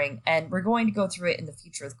exploring, and we're going to go through it in the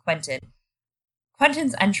future with Quentyn.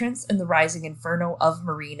 Quentyn's entrance in the rising inferno of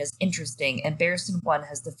Meereen is interesting, and Barristan 1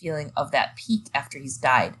 has the feeling of that peak after he's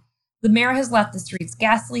died. The mare has left the streets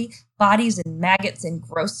ghastly, bodies and maggots and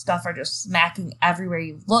gross stuff are just smacking everywhere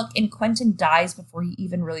you look, and Quentyn dies before he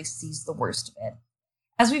even really sees the worst of it.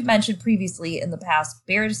 As we've mentioned previously in the past,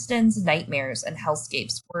 Barristan's nightmares and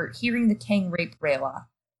hellscapes were hearing the king rape Rhaella,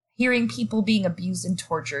 hearing people being abused and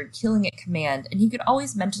tortured, killing at command, and he could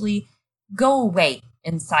always mentally go away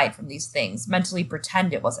inside from these things, mentally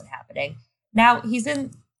pretend it wasn't happening. Now, he's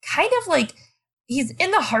in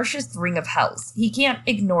the harshest ring of hells. He can't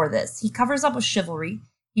ignore this. He covers up with chivalry.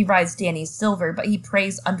 He rides Dany's silver, but he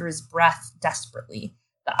prays under his breath desperately.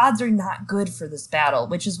 The odds are not good for this battle,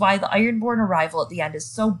 which is why the Ironborn arrival at the end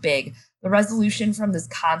is so big. The resolution from this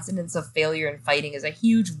consonance of failure and fighting is a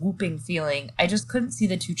huge whooping feeling. I just couldn't see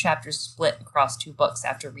the 2 chapters split across 2 books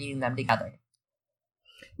after reading them together.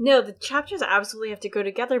 No, the chapters absolutely have to go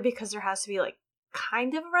together because there has to be, like,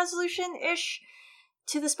 kind of a resolution-ish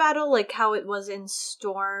to this battle, like how it was in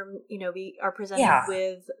Storm. You know, we are presented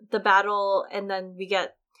with the battle, and then we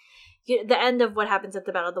get the end of what happens at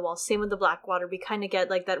the Battle of the Wall. Same with the Blackwater. We kind of get,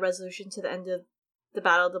 like, that resolution to the end of the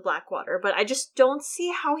Battle of the Blackwater. But I just don't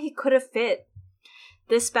see how he could have fit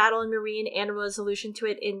this battle in Meereen and a resolution to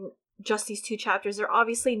it in just these 2 chapters. There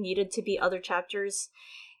obviously needed to be other chapters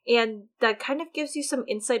And that kind of gives you some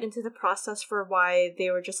insight into the process for why they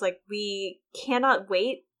were just like, we cannot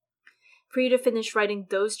wait for you to finish writing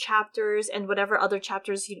those chapters and whatever other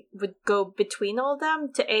chapters you would go between all of them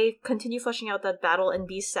to A, continue fleshing out that battle, and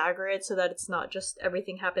B, stagger it so that it's not just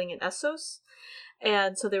everything happening in Essos.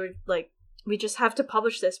 And so they were like, we just have to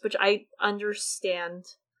publish this, which I understand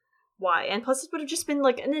why. And plus it would have just been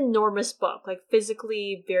like an enormous book, like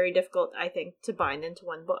physically very difficult, I think, to bind into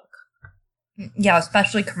one book. Yeah,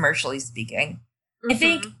 especially commercially speaking. I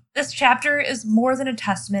think this chapter is more than a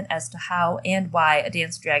testament as to how and why A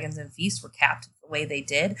Dance of Dragons and Feast were capped the way they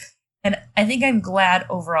did. And I think I'm glad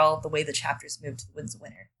overall the way the chapters moved to the Winds of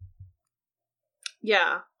Winter.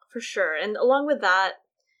 Yeah, for sure. And along with that,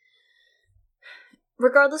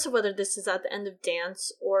 regardless of whether this is at the end of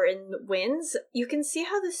Dance or in Winds, you can see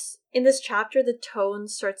how in this chapter the tone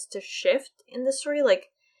starts to shift in the story. Like,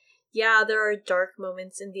 yeah, there are dark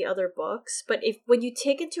moments in the other books, but when you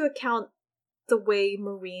take into account the way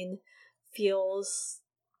Meereen feels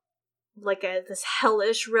like this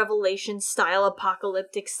hellish Revelation style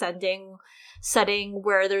apocalyptic setting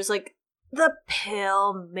where there's like the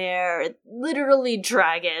Pale Mare, literally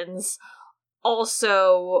dragons,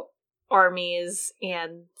 also armies,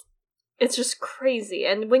 and it's just crazy.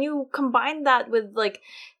 And when you combine that with like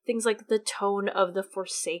things like the tone of the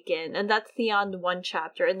Forsaken and that Theon 1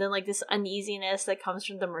 chapter, and then like this uneasiness that comes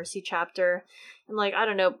from the Mercy chapter, and like, I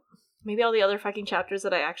don't know, maybe all the other fucking chapters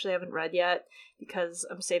that I actually haven't read yet because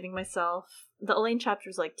I'm saving myself. The Elaine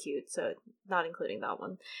chapter's like cute, so not including that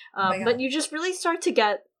one. But you just really start to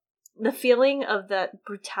get the feeling of that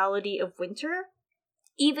brutality of winter,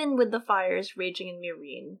 even with the fires raging in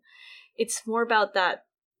Meereen. It's more about that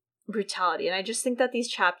brutality, and I just think that these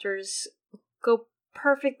chapters go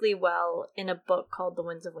perfectly well in a book called The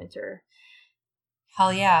Winds of Winter.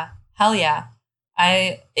 Hell yeah.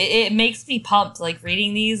 It makes me pumped, like,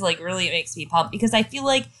 reading these, like, really it makes me pumped, because I feel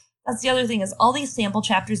like that's the other thing, is all these sample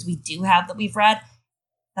chapters we do have that we've read,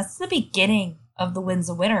 that's the beginning of The Winds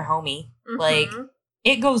of Winter, homie. Like,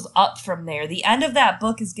 it goes up from there. The end of that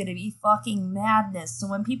book is gonna be fucking madness. So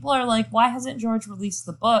when people are like, why hasn't George released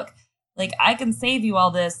the book? Like, I can save you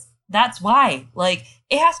all this. That's why. Like,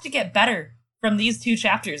 it has to get better from these 2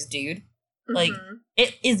 chapters, dude. Like,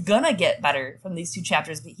 it is gonna get better from these 2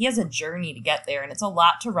 chapters, but he has a journey to get there, and it's a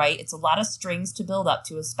lot to write. It's a lot of strings to build up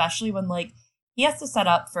to, especially when, like, he has to set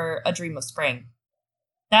up for A Dream of Spring.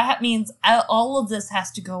 That means all of this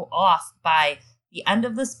has to go off by the end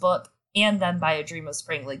of this book and then by A Dream of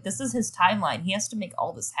Spring. Like, this is his timeline. He has to make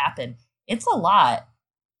all this happen. It's a lot.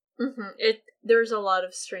 There's a lot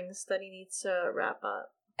of strings that he needs to wrap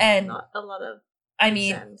up. And not a lot of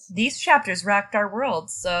these chapters rocked our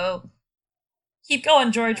world, so keep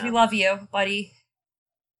going, George. Yeah. We love you, buddy.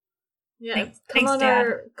 Yeah, come on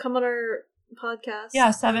our podcast. Yeah,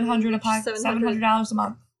 $700 a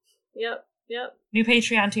month. Yep. New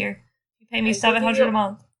Patreon tier. You pay me $700 a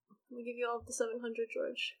month. We'll give you all the $700,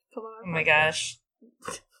 George. Come on our podcast. Oh my gosh.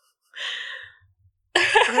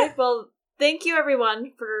 Alright, well, thank you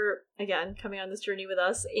everyone for, again, coming on this journey with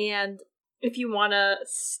us. And if you want to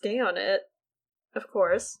stay on it, of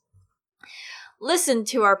course, listen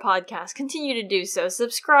to our podcast. Continue to do so.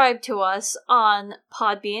 Subscribe to us on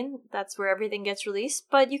Podbean. That's where everything gets released.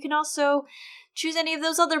 But you can also choose any of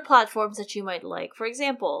those other platforms that you might like. For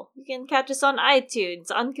example, you can catch us on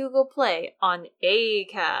iTunes, on Google Play, on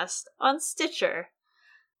Acast, on Stitcher.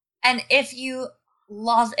 And if you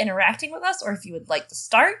love interacting with us, or if you would like to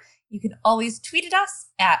start, you can always tweet at us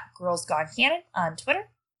at girlsgonecanon on Twitter.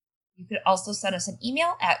 You could also send us an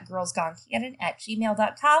email at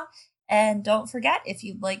girlsgonecanon@gmail.com. And don't forget, if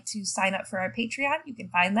you'd like to sign up for our Patreon, you can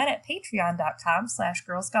find that at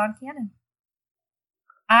patreon.com/girlsgonecanon.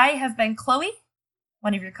 I have been Chloe,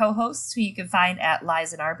 one of your co-hosts, who you can find at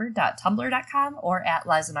lizenarbor.tumblr.com or at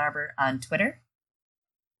lizenarbor on Twitter.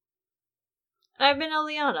 I've been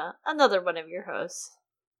Eliana, another one of your hosts,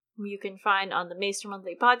 who you can find on the Maester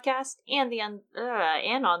Monthly podcast and on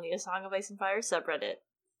the A Song of Ice and Fire subreddit.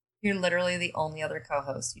 You're literally the only other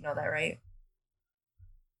co-host. You know that, right?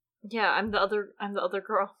 Yeah, I'm the other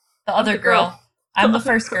girl. The other girl. I'm the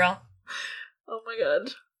first girl. Oh my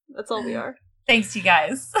god. That's all we are. Thanks, you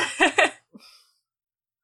guys.